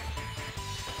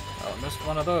 Oh, I missed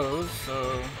one of those,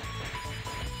 so...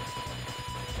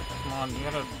 Come on, you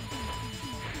gotta...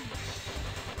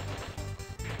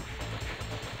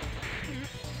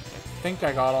 I think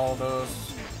I got all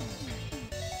those.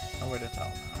 No way to tell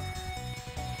now.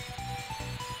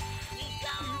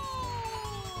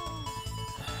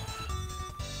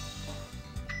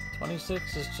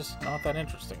 26 is just not that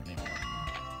interesting anymore.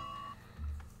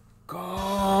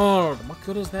 God, what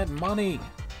good is that money?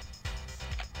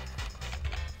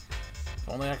 If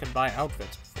only I could buy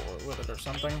outfits with it or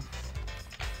something.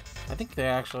 I think they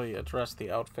actually addressed the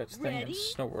outfits thing in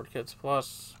Snowboard Kids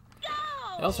Plus.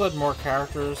 They also had more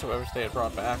characters, who I wish they had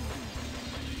brought back.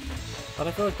 But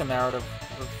I feel like the narrative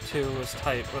of 2 was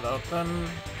tight without them.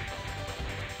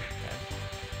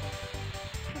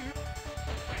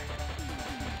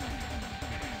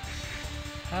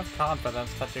 Have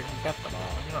confidence that you can get them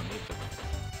all.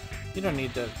 You don't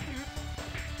need to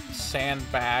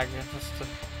sandbag just to...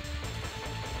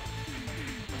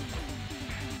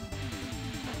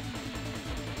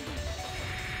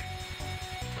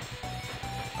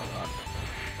 Oh god.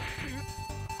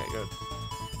 Okay, good.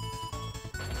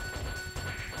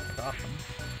 I got them.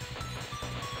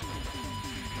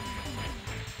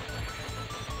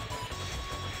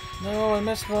 No, I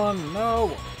missed one.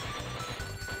 No.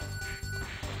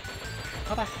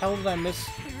 How the hell did I miss?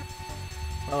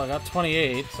 Well, I got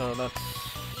 28, so that's...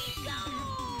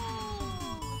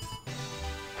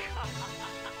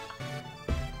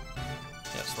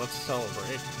 Yes, let's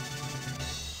celebrate.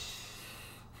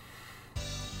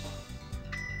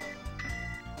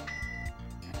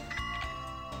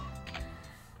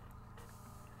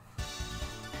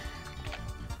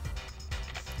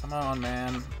 Come on,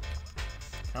 man.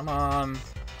 Come on.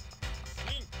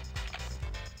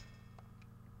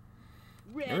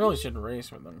 You really should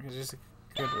race with him, because he's a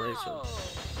good racer.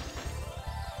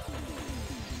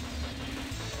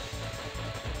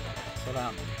 Slow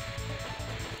down.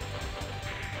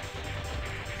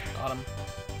 Got him.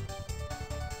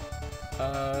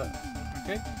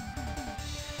 Okay.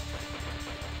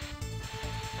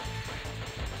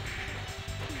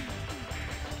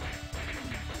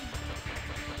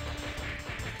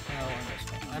 Oh,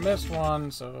 I missed one,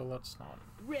 so let's not.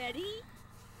 Ready?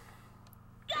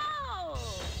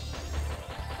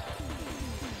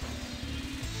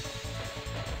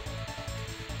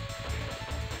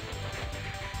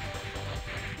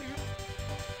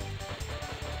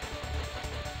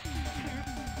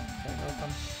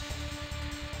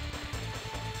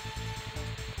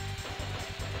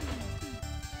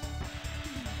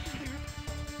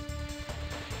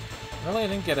 Really? I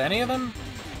didn't get any of them?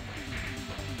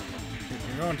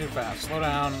 You're going too fast. Slow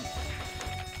down.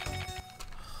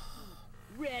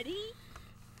 Ready?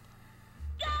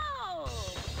 Go!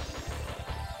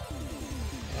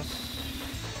 Yes.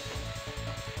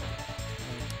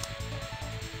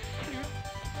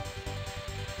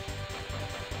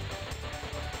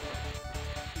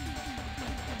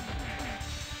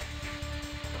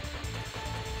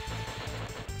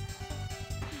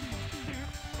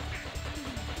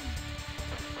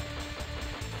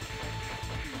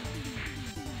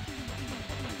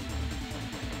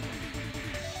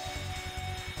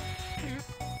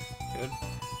 Good.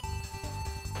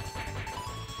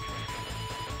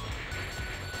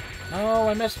 No,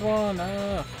 I missed one.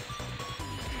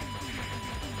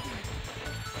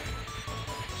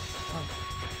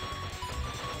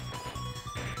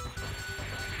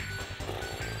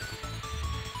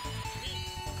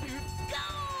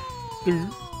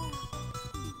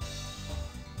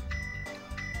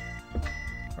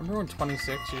 Remember when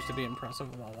 26 used to be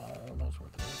impressive? Well, almost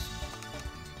worth it is.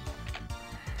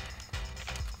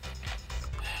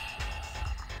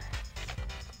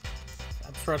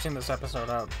 I'm stretching this episode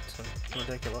out to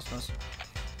ridiculousness.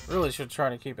 Really should try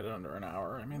to keep it under an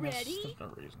hour. I mean, there's no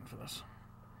reason for this.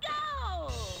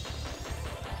 Go!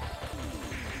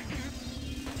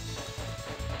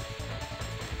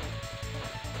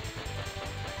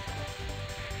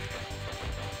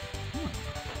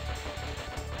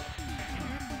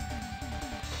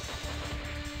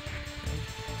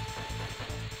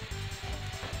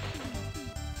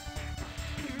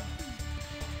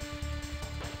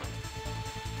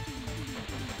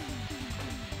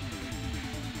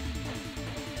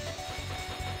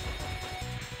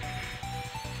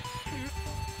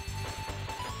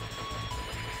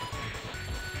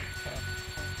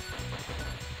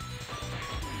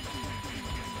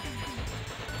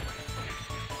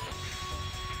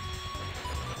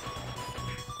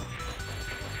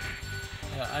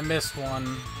 I missed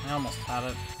one. I almost had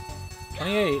it.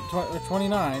 28,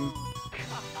 29.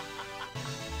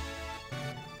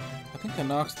 I think that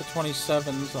knocks the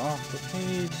 27s off the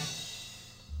page.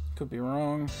 Could be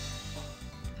wrong.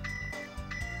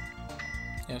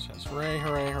 Yes, yes. Hooray,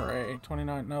 hooray, hooray.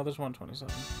 29. No, there's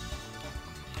 127.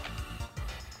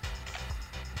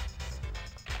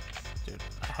 Dude,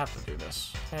 I have to do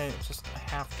this. Okay, just, I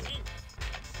have to.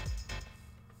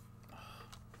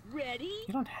 Ready?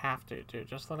 You don't have to, dude.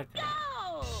 Just let it go.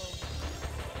 Go!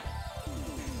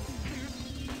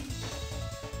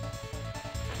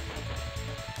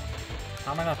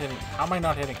 How am I not hitting? How am I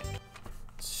not hitting it?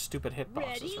 Stupid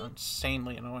hitboxes Ready? are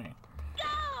insanely annoying.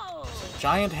 Go!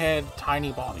 Giant head,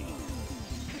 tiny body.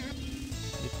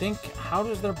 You think, how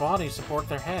does their body support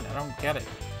their head? I don't get it.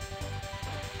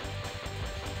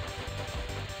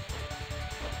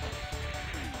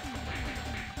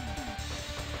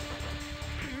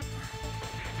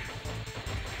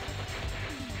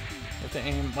 You have to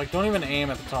aim, like, don't even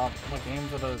aim at the top. Like, aim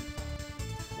for the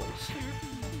waist.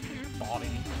 Body.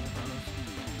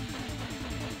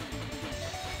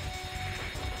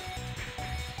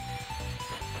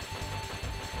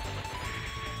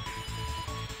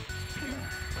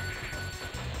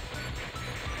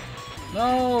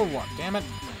 No! What? Damn it.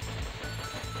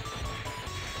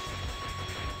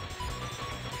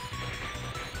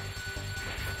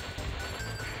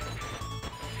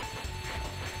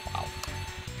 Wow.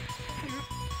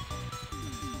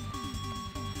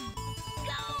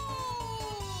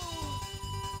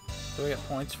 Do I get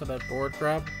points for that board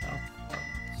grab? No.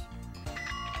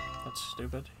 That's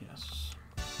stupid. Yes.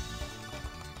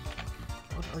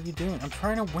 What are you doing? I'm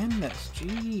trying to win this.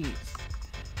 Jeez.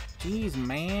 Jeez,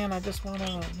 man, I just want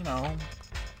to, you know...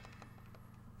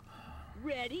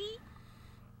 Ready?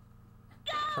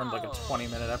 Go! Turned like a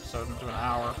 20-minute episode into an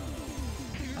hour.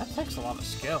 That takes a lot of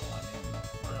skill, I mean,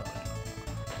 really.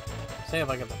 Say it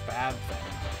like it's a bad thing.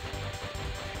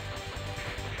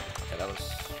 Okay, that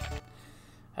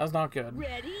was not good.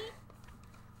 Ready?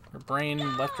 Your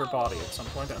brain left your body at some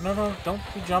point. No, no, don't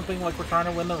be jumping like we're trying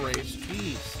to win the race.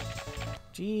 Jeez.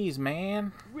 Jeez,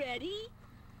 man. Ready?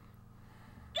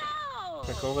 Go!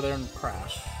 Quick, over there and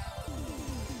crash.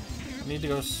 We need to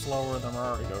go slower than we're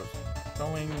already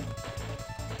going.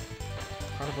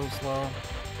 Incredibly slow.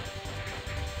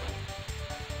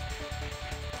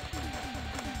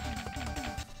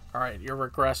 Alright, you're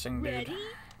regressing, dude. Ready?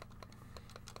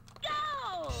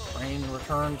 Go! Brain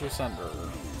return to sender.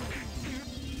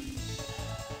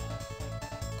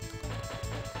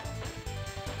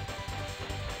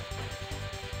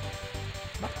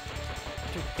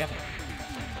 Dude, get it.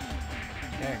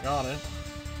 Okay, got it.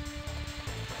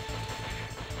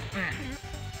 Okay.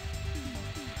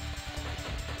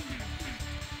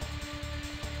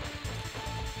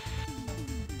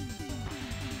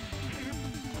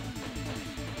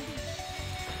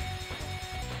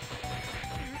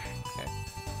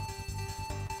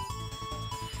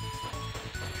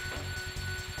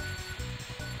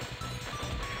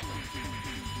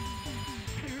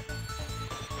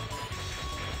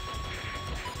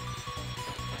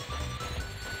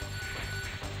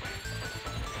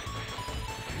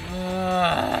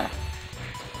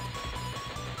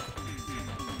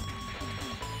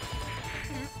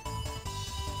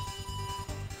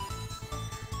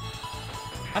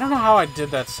 I don't know how I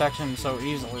did that section so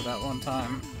easily that one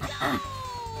time.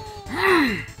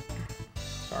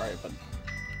 Sorry, but...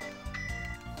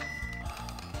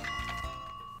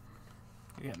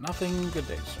 You get nothing. Good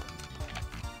day, sir.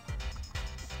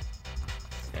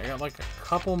 Okay, I got like a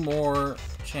couple more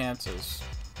chances.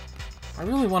 I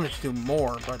really wanted to do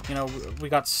more, but, you know, we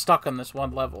got stuck on this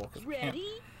one level. Because we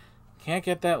can't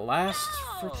get that last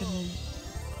freaking...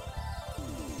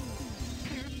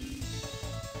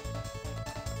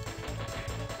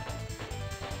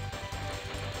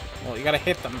 Well, you gotta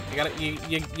hit them. You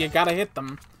gotta hit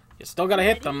them. You still gotta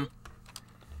hit them.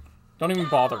 Don't even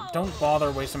bother. Don't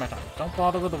bother wasting my time. Don't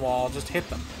bother with the wall. Just hit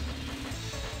them.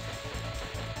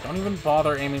 Don't even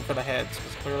bother aiming for the heads,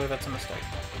 because clearly that's a mistake.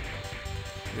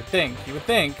 You would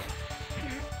think,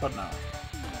 but no.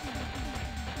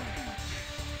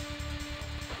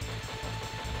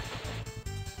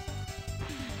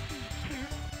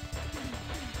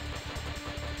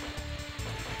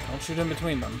 Don't shoot in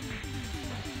between them.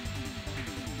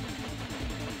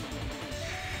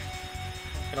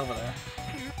 Get over there.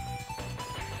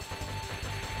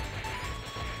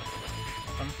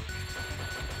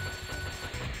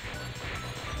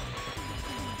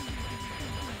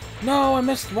 No, I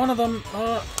missed one of them.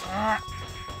 Well,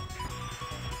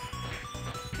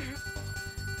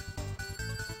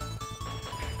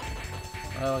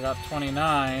 I got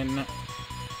 29.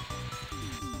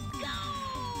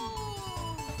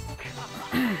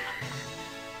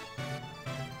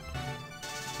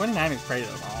 $29 is great at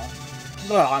all.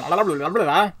 Blah, blah, blah, blah,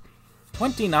 blah.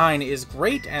 29 is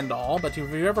great and all, but have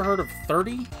you ever heard of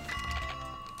 30?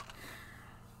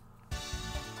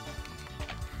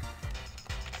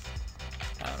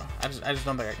 I don't know. I just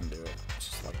don't think I can do it. It's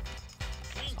just like,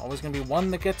 there's always gonna be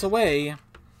one that gets away.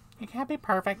 You can't be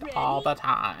perfect all the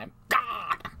time. God!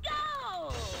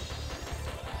 Go!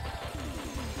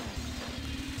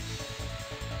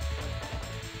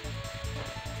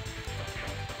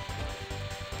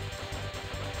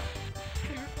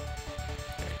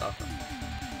 Okay,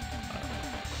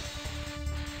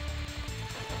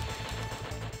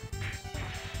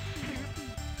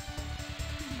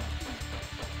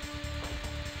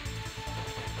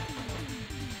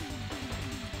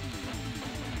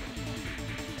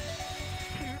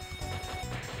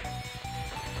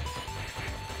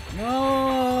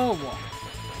 no!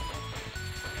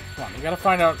 Come on, you gotta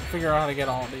figure out how to get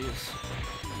all of these.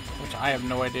 Which I have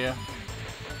no idea.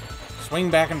 Swing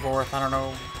back and forth, I don't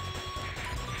know.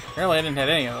 Apparently I didn't hit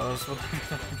any of those with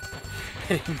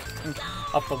hitting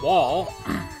up the wall.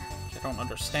 Which I don't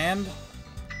understand.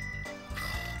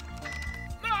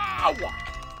 No!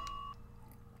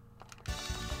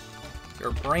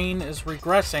 Your brain is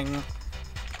regressing.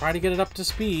 Try to get it up to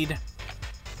speed.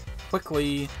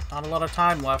 Quickly. Not a lot of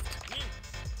time left. What are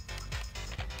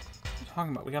you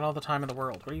talking about? We got all the time in the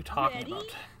world. What are you talking about?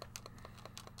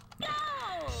 Go!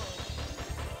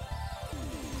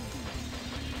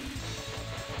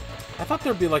 I thought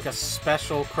there'd be like a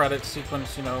special credit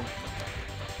sequence, you know,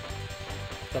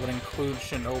 that would include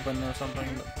Shinobin or something,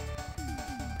 but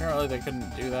apparently they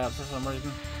couldn't do that for some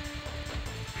reason.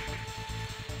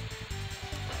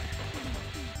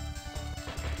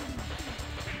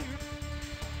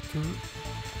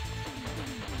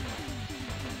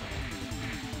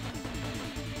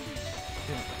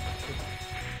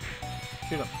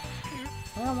 Shoot him.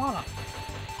 I don't wanna.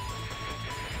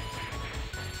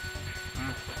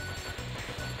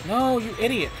 No, you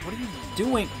idiot! What are you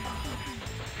doing?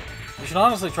 You should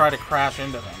honestly try to crash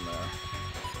into them there.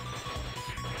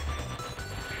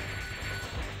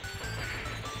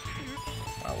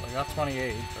 Well, we got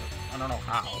 28, but I don't know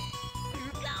how.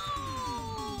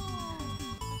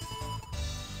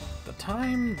 The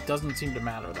time doesn't seem to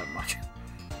matter that much.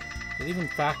 Does it even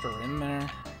factor in there?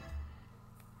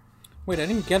 Wait, I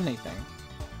didn't get anything.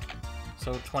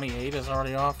 So 28 is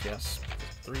already off? Yes.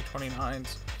 3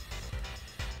 29s.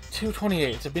 2 28s.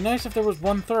 It'd be nice if there was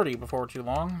 130 before too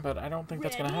long, but I don't think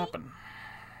that's gonna happen.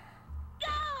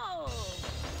 Go!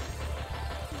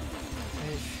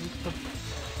 Hey, shoot the...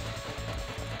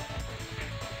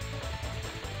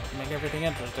 Make everything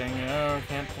interesting, you know? You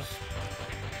can't just...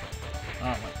 Oh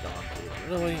my god, dude.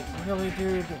 Really? Really,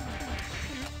 dude?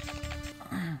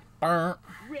 Burnt.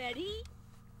 Ready?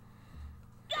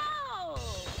 Go!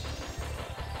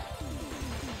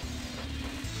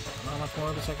 How much more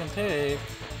of this I can take?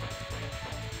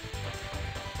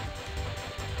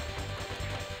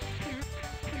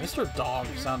 Mr. Dog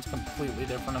sounds completely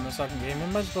different in the second game. He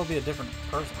might as well be a different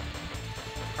person.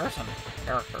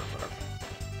 Character, whatever.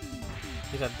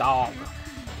 He's a dog.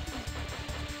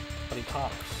 But he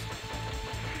talks.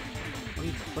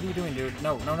 What are you doing, dude?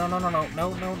 No.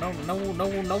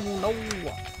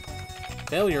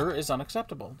 Failure is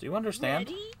unacceptable. Do you understand?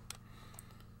 Ready?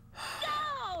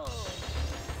 Go!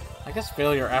 I guess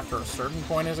failure after a certain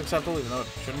point is acceptable, even though it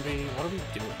shouldn't be. What are we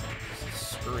doing? This is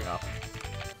screwing up.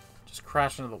 Just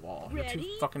crash into the wall. You're too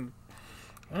Ready? fucking...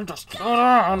 Just hold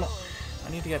on!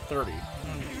 I need to get 30.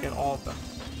 I need to get all of them.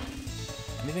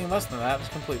 Anything less than that is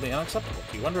completely unacceptable.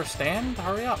 Do you understand?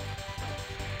 Hurry up.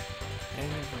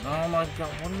 Oh my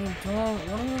god, what are you doing?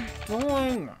 What are you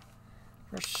doing?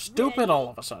 You're stupid all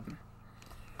of a sudden.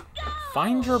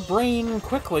 Find your brain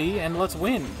quickly and let's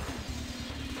win.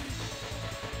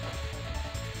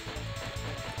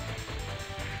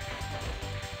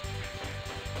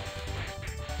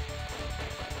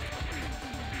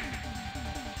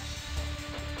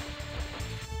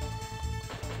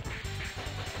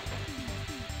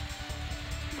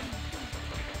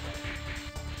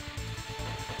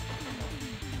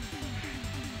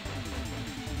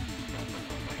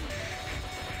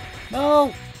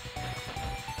 No!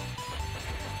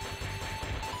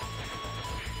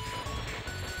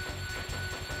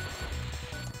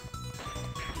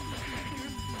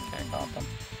 Okay, got them.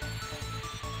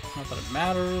 Not that it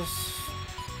matters.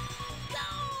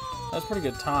 That's pretty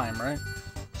good time, right?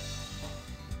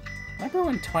 Remember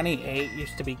when 28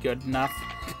 used to be good enough?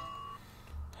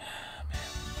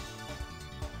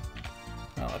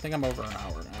 Oh, I think I'm over an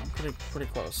hour now. Pretty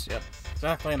close. Yep,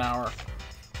 exactly an hour.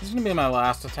 This is gonna be my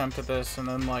last attempt at this, and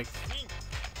then like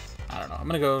don't know. I'm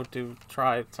gonna go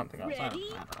try something else. I don't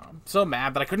know. I'm so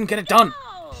mad that I couldn't get it done.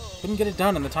 Couldn't get it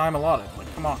done in the time allotted.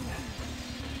 Like, come on, man.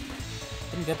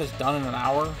 Couldn't get this done in an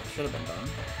hour. Should have been done.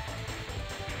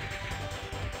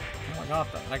 Oh, I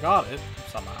got that. I got it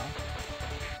somehow.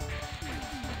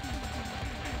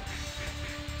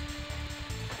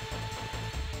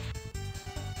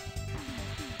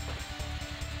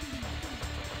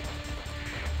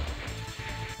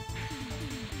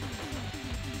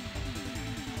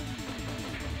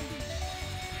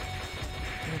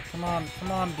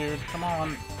 Come on, dude, come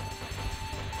on.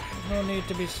 There's no need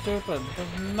to be stupid.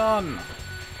 There's none.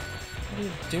 What are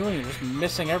you doing? You're just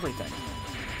missing everything.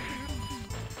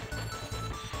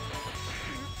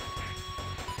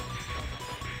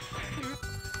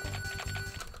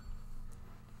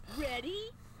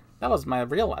 Ready? That was my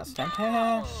real last attempt.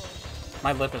 My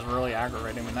lip is really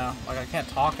aggravating me now. Like, I can't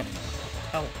talk anymore.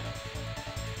 Hell.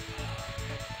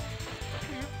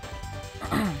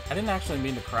 I didn't actually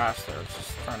mean to crash there. It's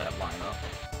just trying to line up.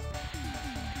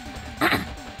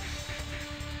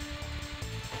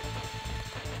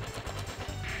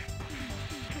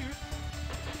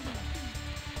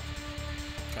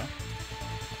 Okay.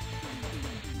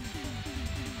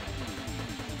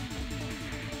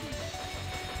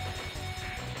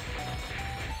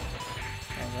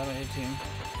 I got an 18.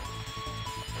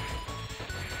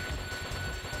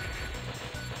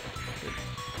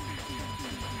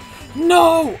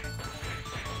 No!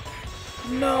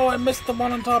 No, I missed the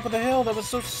one on top of the hill. That was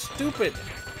so stupid.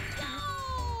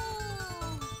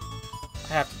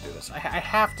 I have to do this. I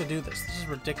have to do this. This is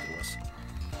ridiculous.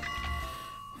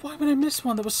 Why would I miss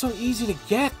one that was so easy to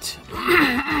get?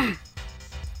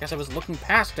 Guess I was looking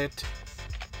past it.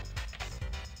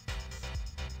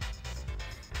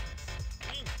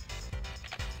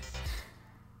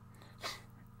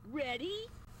 Ready?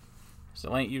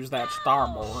 Still ain't used that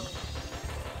starboard.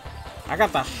 I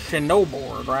got the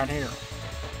Shinobin right here.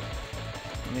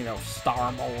 You know,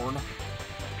 starboard. I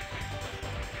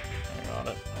got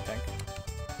it, I think.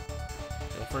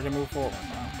 Feel free to move forward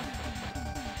now.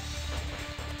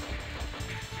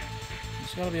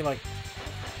 It's gotta be like...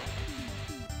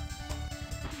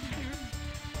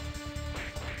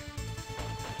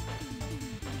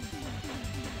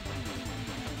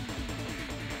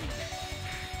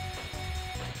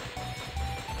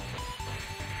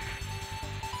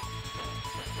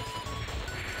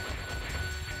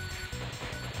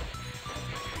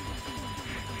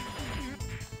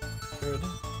 Good.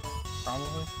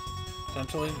 Probably.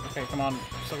 Potentially. Okay, come on.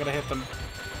 Still gotta hit them.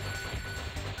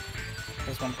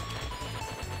 This one.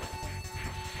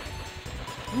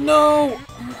 No!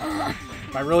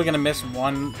 Am I really gonna miss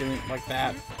one doing it like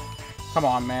that? Come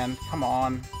on, man. Come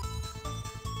on.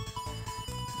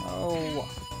 No.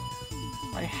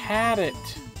 I had it.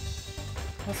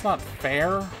 That's not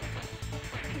fair.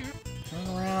 Turn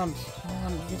around. Come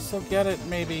on, you can still get it,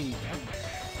 maybe.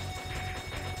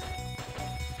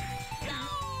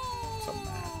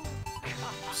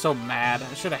 So mad.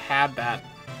 I should have had that.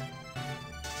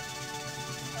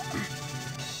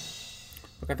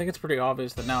 Look, I think it's pretty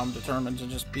obvious that now I'm determined to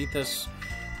just beat this.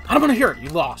 I don't want to hear it. You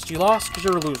lost. You lost because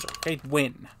you're a loser. Okay,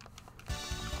 win.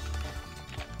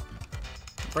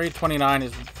 Grade 29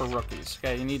 is for rookies.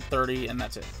 Okay, you need 30 and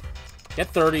that's it. Get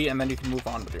 30 and then you can move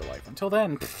on with your life. Until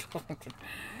then,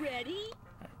 Ready?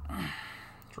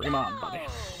 Dream on, buddy.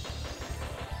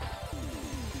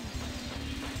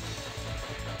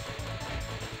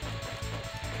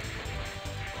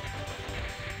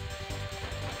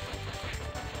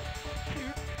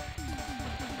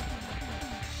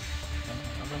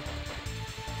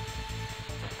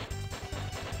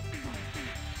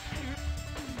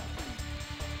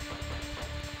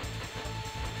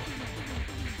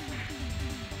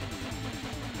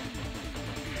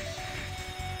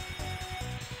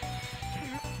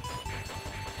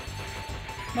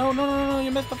 No, no, no, no,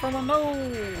 you missed the front one. No!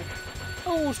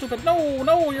 No, stupid. No,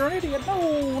 no, you're an idiot.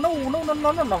 No, no, no, no,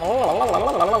 no, no,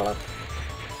 no.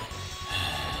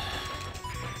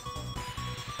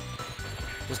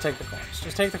 Just take the coins.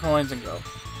 Just take the coins and go.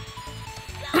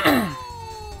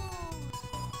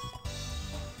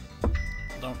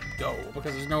 Don't go,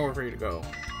 because there's nowhere for you to go.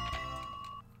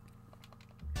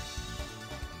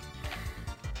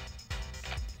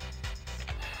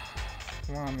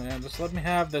 Come on, man. Just let me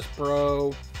have this,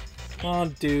 bro. Come on,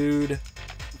 dude.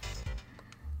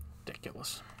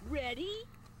 Ridiculous. Ready?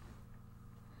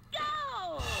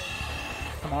 Go!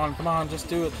 Come on. Just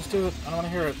do it. Just do it. I don't want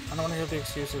to hear it. I don't want to hear the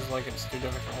excuses like it's too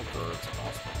difficult or it's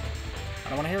impossible. I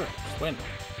don't want to hear it. Just win.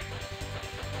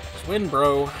 Just win,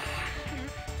 bro.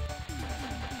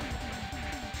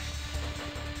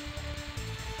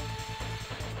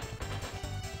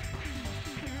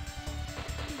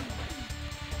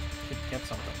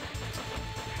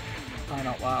 crying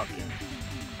out loud, dude.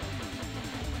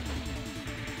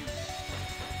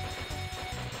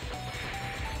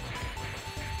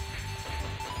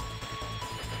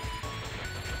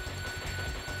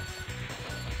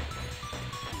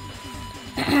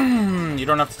 You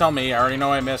don't have to tell me. I already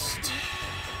know I missed.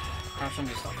 Crash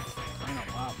into stuff. Crying out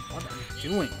loud. What are you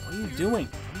doing? What are you doing?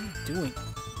 What are you doing?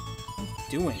 What are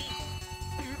you doing?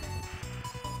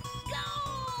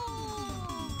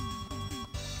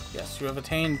 Yes, you have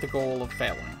attained the goal of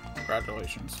failing.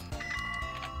 Congratulations.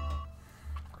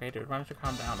 Okay, dude, why don't you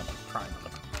calm down and like, try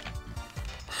another?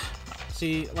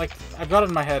 See, like, I've got it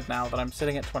in my head now that I'm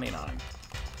sitting at 29.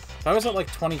 If I was at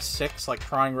like 26, like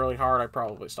trying really hard, I'd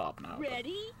probably stop now.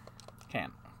 Ready?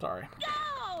 Can't. Sorry.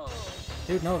 Go!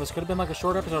 Dude, no, this could have been like a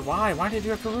short episode. Why? Why did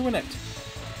you have to ruin it?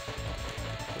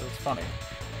 It's funny.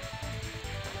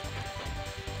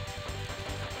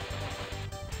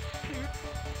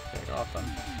 Okay, got them.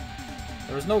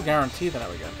 There was no guarantee that I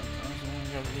would get them.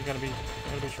 You gotta be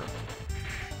sure. I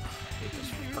hate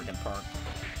this freaking part.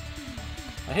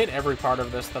 I hate every part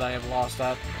of this that I have lost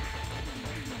at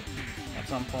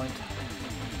some point.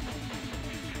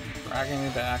 Dragging me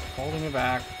back, holding me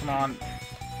back. Come on.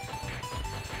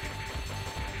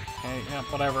 Okay, yeah,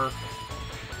 whatever.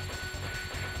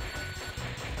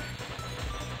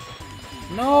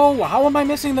 No! How am I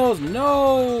missing those?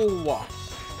 No!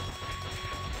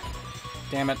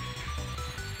 Damn it.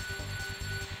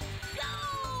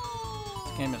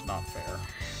 This game is not fair.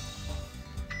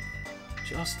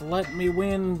 Just let me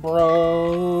win,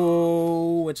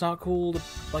 bro. It's not cool to,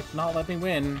 like, not let me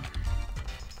win.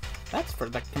 That's for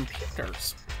the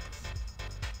computers.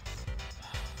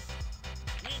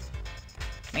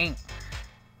 Me.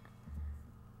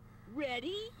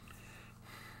 Ready?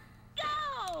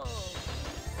 Go!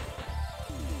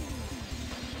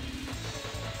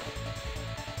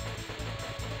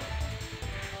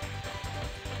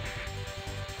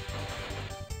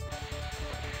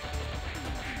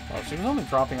 Well, she was only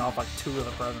dropping off like 2 of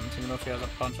the presents, even though she has a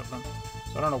bunch of them.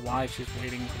 So I don't know why she's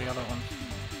waiting for the other ones.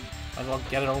 Might as well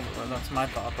get it over with. That's my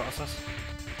thought process.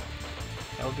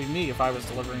 That would be me if I was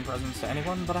delivering presents to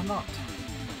anyone, but I'm not.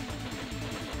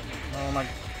 Oh my...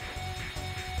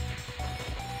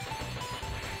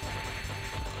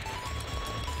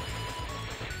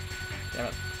 Damn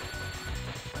it.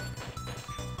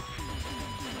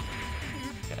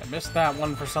 Okay, I missed that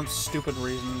one for some stupid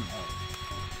reason.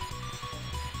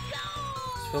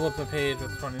 Let's fill up the page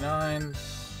with 29.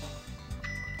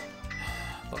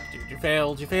 Look, dude, you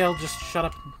failed. You failed. Just shut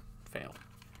up and fail.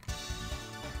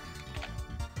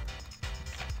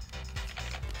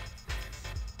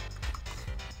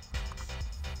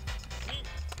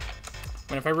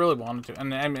 I mean, if I really wanted to,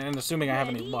 and assuming I have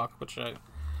any luck, which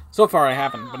so far I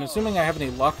haven't, but assuming I have any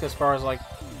luck as far as, like,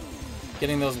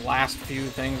 getting those last few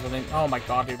things, oh my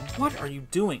god, dude, what are you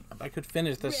doing? I could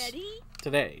finish this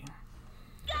today.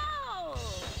 Go!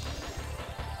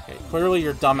 Okay, clearly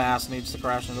your dumbass needs to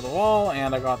crash into the wall,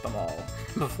 and I got them all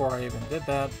before I even did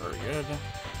that. Very good.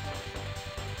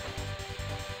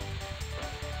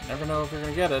 You never know if you're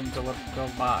gonna get it until it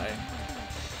goes by.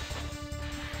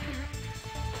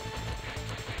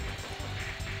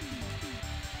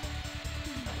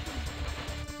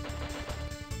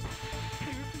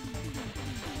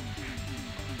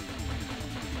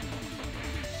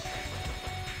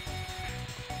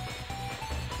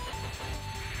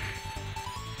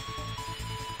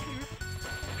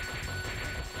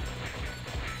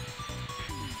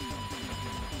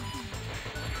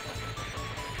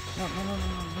 No.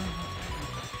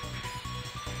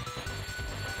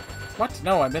 What?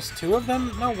 No, I missed 2 of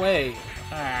them? No way.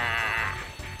 Ah.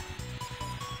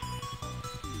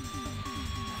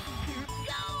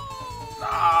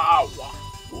 No!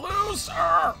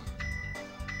 Loser!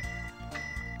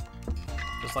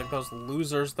 Just like those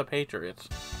losers, the Patriots.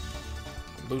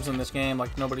 Losing this game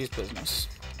like nobody's business.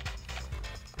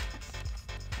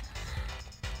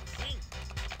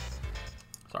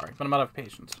 Sorry, but I'm out of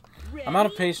patience. I'm out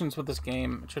of patience with this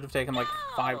game. It should have taken like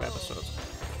 5 episodes.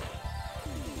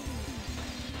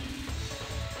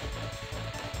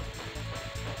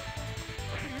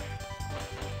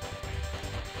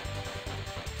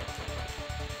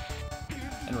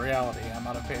 In reality, I'm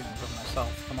out of patience with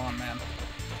myself. Come on, man.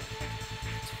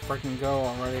 Let's freaking go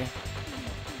already.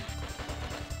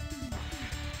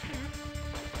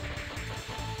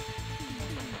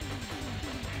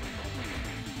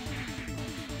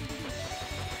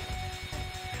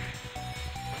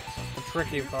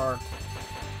 Tricky part.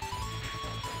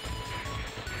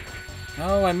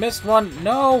 No, I missed one.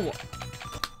 No!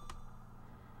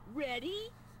 Ready?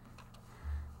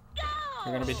 Go!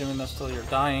 You're gonna be doing this till your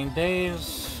dying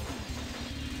days.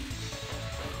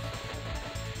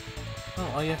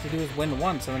 Oh, all you have to do is win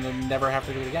once and then you'll never have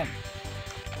to do it again.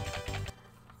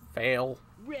 Fail.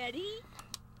 Ready?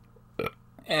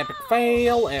 Epic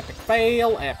fail, epic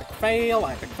fail, epic fail,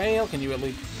 epic fail. Can you at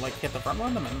least, like, hit the front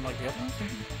one and then, like, the other one?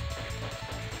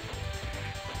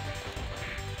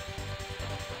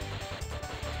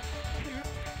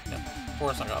 No, of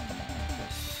course I got them all.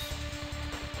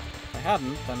 If I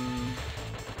hadn't, then...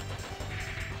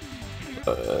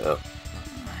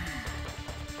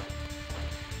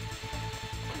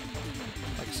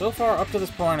 Like, so far, up to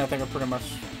this point, I think I'm pretty much...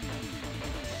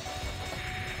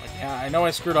 Yeah, I know I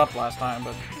screwed up last time,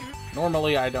 but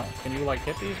normally I don't. Can you, like,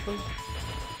 hit these, please?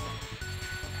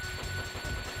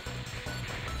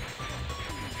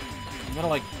 I'm gonna,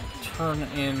 like, turn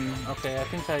in... Okay, I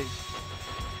think I...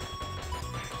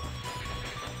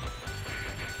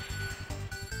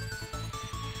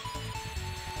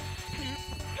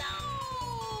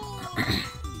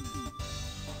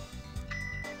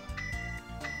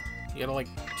 You gotta, like,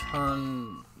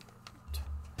 turn...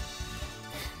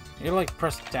 You gotta, like,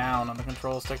 press down on the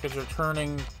control stick as you're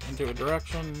turning into a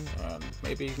direction, and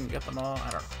maybe you can get them all.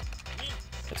 I don't know.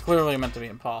 It's clearly meant to be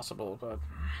impossible, but...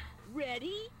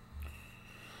 Ready?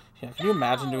 Yeah, can you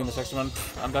imagine doing this next one?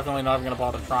 I'm definitely not even gonna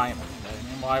bother trying it. I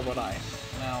mean, why would I?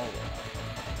 Now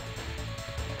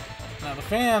the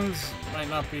fans might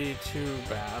not be too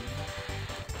bad.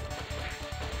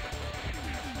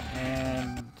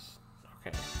 And...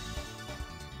 Okay.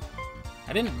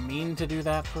 I didn't mean to do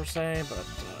that, per se, but...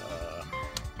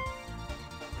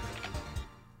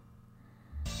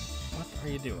 What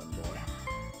are you doing, boy?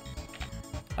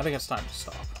 I think it's time to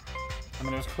stop. I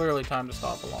mean, it was clearly time to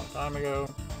stop a long time ago.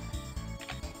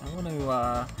 I want to,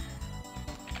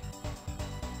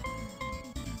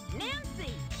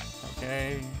 Nancy!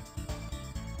 Okay.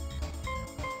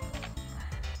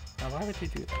 Now, why would you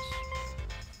do this?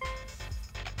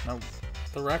 No,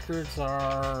 the records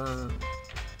are...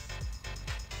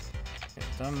 Okay,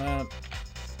 done that.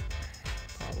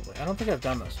 Probably. I don't think I've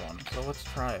done this one, so let's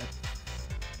try it.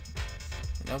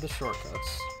 You know the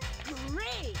shortcuts.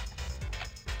 Great!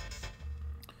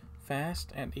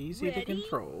 Fast and easy to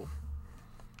control.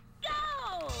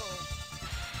 Go!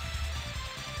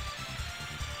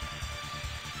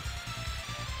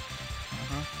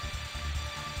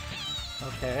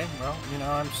 Okay, well, you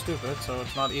know, I'm stupid, so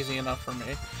it's not easy enough for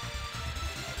me.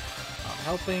 Not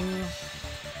helping.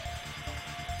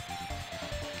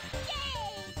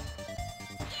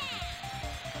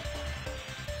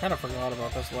 Kind of forgot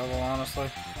about this level, honestly.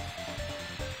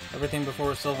 Everything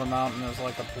before Silver Mountain is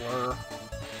like a blur.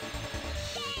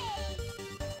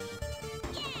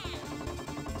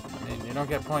 I mean, you don't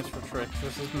get points for tricks.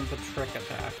 This isn't the trick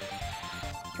attack.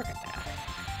 Trick attack.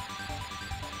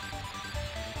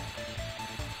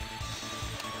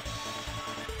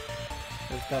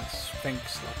 There's that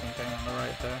Sphinx-looking thing on the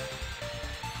right there.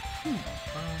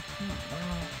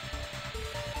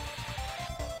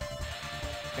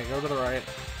 Okay, go to the right.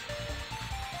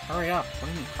 Hurry up. What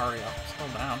do you mean, hurry up? Slow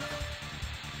down.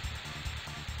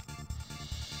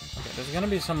 Okay, there's gonna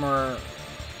be somewhere...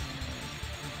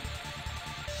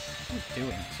 What are you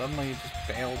doing? Suddenly you just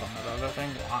bailed on that other thing?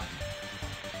 Why?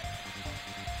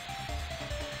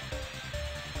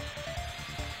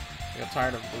 I get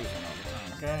tired of losing all the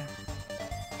time, okay?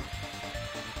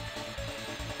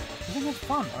 I think it's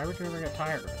fun. Why would you ever get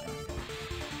tired of it?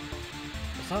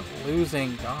 It's not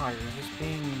losing, God, you're just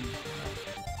being...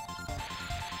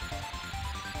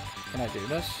 Can I do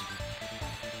this?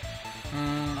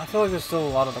 I feel like there's still a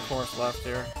lot of the course left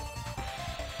here.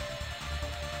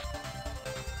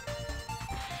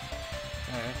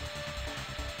 Okay.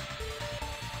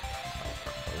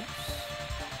 Oops.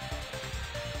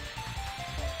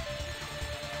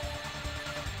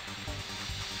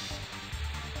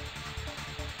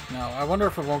 No, I wonder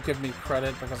if it won't give me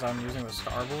credit because I'm using the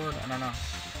starboard. I don't know.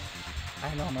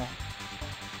 I don't know.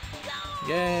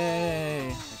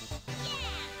 Yay!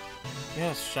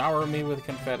 Yes, shower me with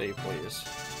confetti, please.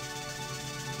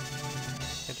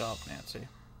 Good job, Nancy.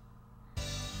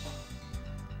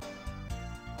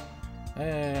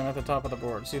 Hey, I'm at the top of the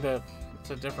board. See that? It's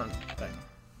a different thing.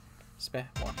 Speh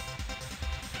one.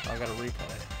 Oh, I gotta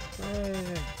replay.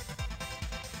 Yay!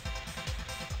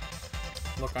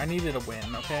 Look, I needed a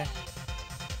win, okay?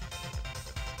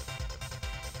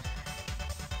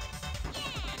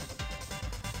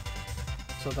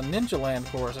 So the Ninja Land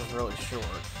course is really short.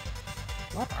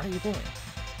 What are you doing?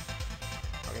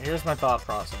 Okay, here's my thought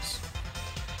process.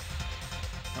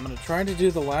 I'm gonna try to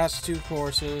do the last two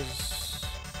courses,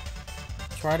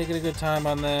 try to get a good time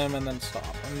on them, and then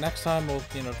stop. And next time we'll,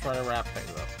 you know, try to wrap things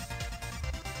up.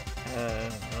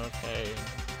 Okay.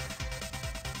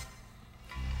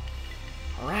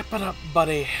 Wrap it up,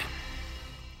 buddy.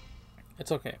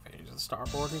 It's okay if I use the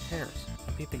starboard. Who cares?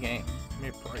 I beat the game. Give me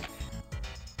a break.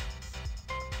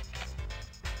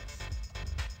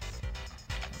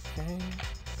 Okay.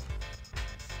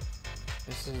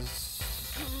 This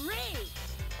is... Great.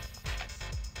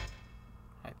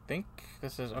 I think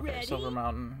this is... Okay, Ready? Silver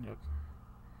Mountain. Yep.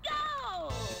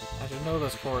 Go! I should know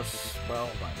this course well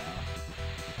by now.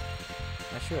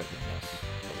 I should, yes.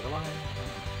 But will I?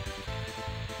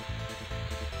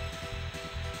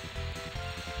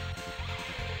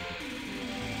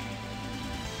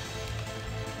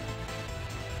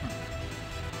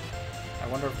 I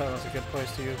wonder if that was a good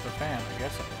place to use the fan. I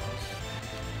guess it was.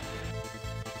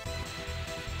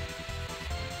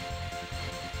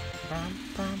 Bum,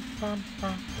 bum, bum,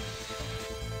 bum.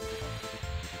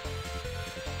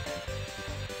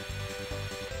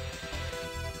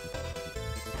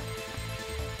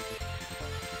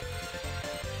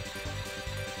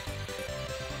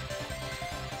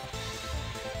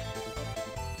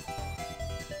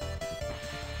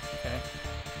 Okay.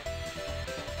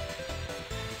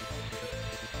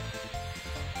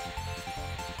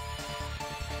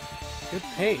 Good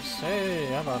pace. Hey,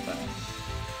 how about that?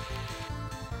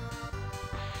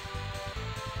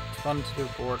 It's fun to do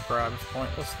board grabs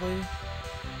pointlessly.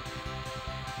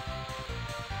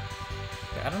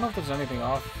 Okay, I don't know if there's anything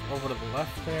off over to the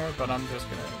left there, but I'm just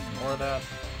gonna ignore that.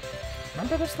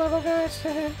 Remember this level, guys?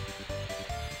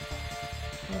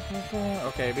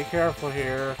 Okay, be careful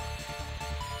here.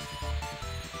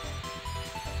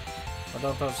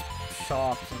 Without those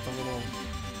shots, it's a little...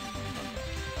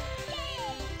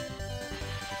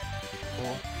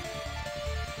 Cool.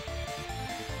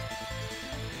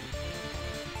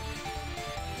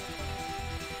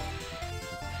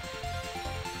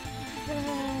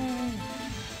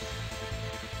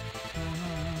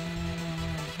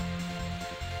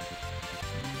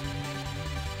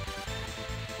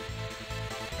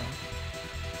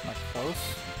 Not close.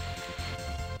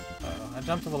 I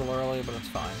jumped a little early, but it's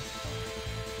fine.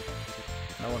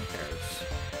 No one cares.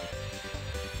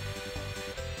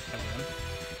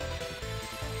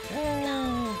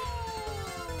 Yeah!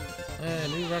 Hey,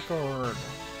 new record!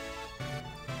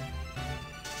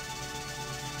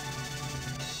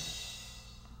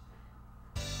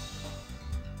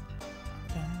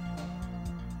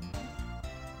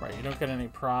 Right, you don't get any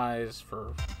prize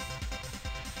for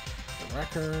the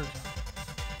record.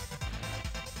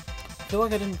 I feel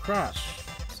like I didn't crash,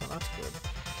 so that's good.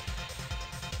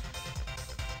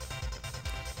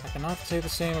 I cannot say the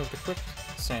same of the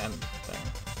quicksand thing.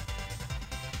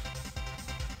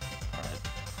 Alright.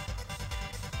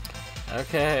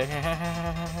 Okay.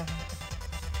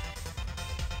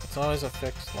 It's always a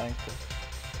fixed length of...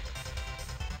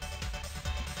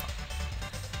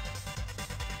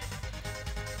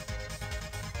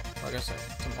 Like I said,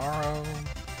 tomorrow...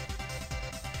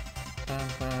 Dun,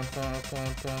 dun, dun,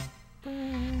 dun, dun,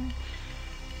 dun.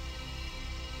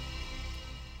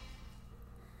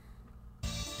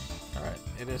 Alright,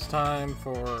 it is time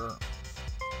for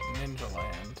Ninja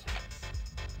Land.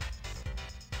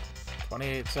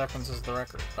 28 seconds is the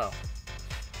record. Oh.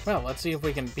 Well, let's see if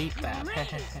we can beat that.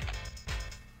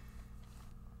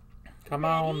 Come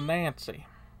on, Nancy.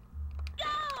 Go!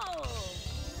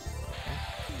 Okay.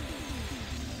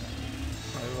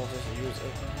 Might as well just use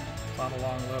it. It's not a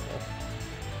long level.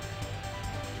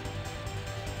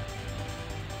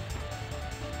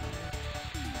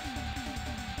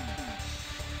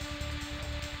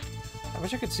 I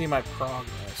wish I could see my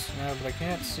progress, you know, but I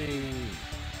can't see...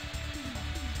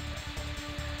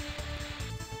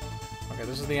 Okay,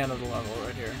 this is the end of the level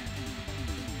right here.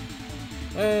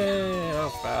 Hey, that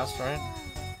was fast, right?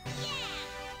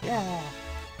 Yeah!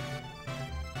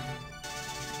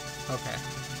 Okay.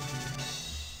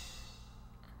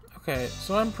 Okay,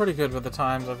 so I'm pretty good with the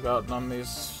times I've gotten on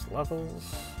these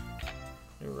levels.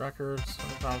 New records,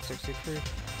 2563.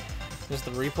 Is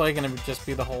the replay gonna just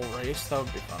be the whole race? That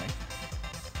would be funny.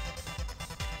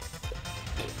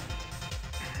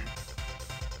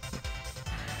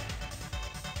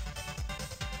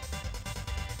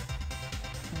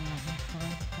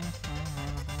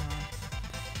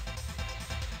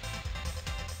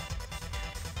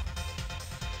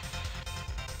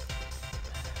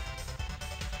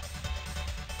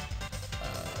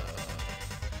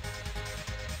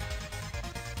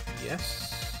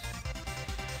 Yes.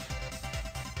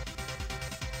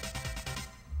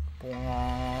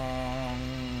 Boing.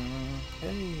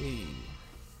 Hey.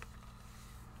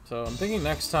 So I'm thinking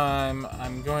next time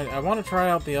I want to try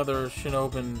out the other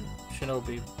Shinobin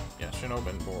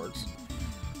boards.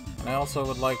 And I also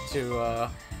would like to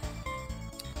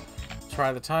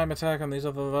try the time attack on these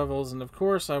other levels, and of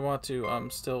course I want to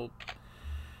still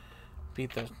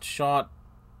beat the shot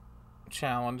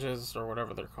challenges, or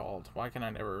whatever they're called. Why can I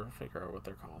never figure out what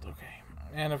they're called? Okay.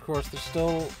 And of course there's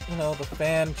still, you know, the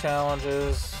fan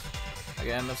challenges.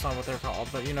 Again, that's not what they're called,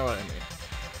 but you know what I mean.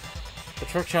 The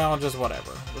trick challenges,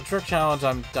 whatever. The trick challenge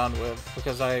I'm done with,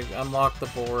 because I unlocked the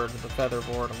board, the feather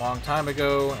board, a long time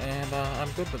ago, and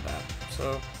I'm good with that.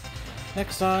 So,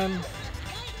 next time,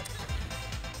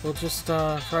 we'll just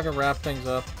try to wrap things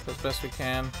up as best we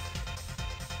can.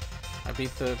 I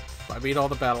beat all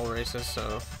the battle races, so,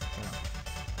 you know,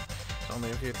 there's only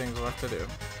a few things left to do.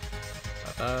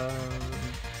 But,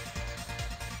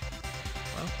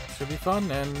 well, should be fun,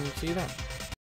 and see you then.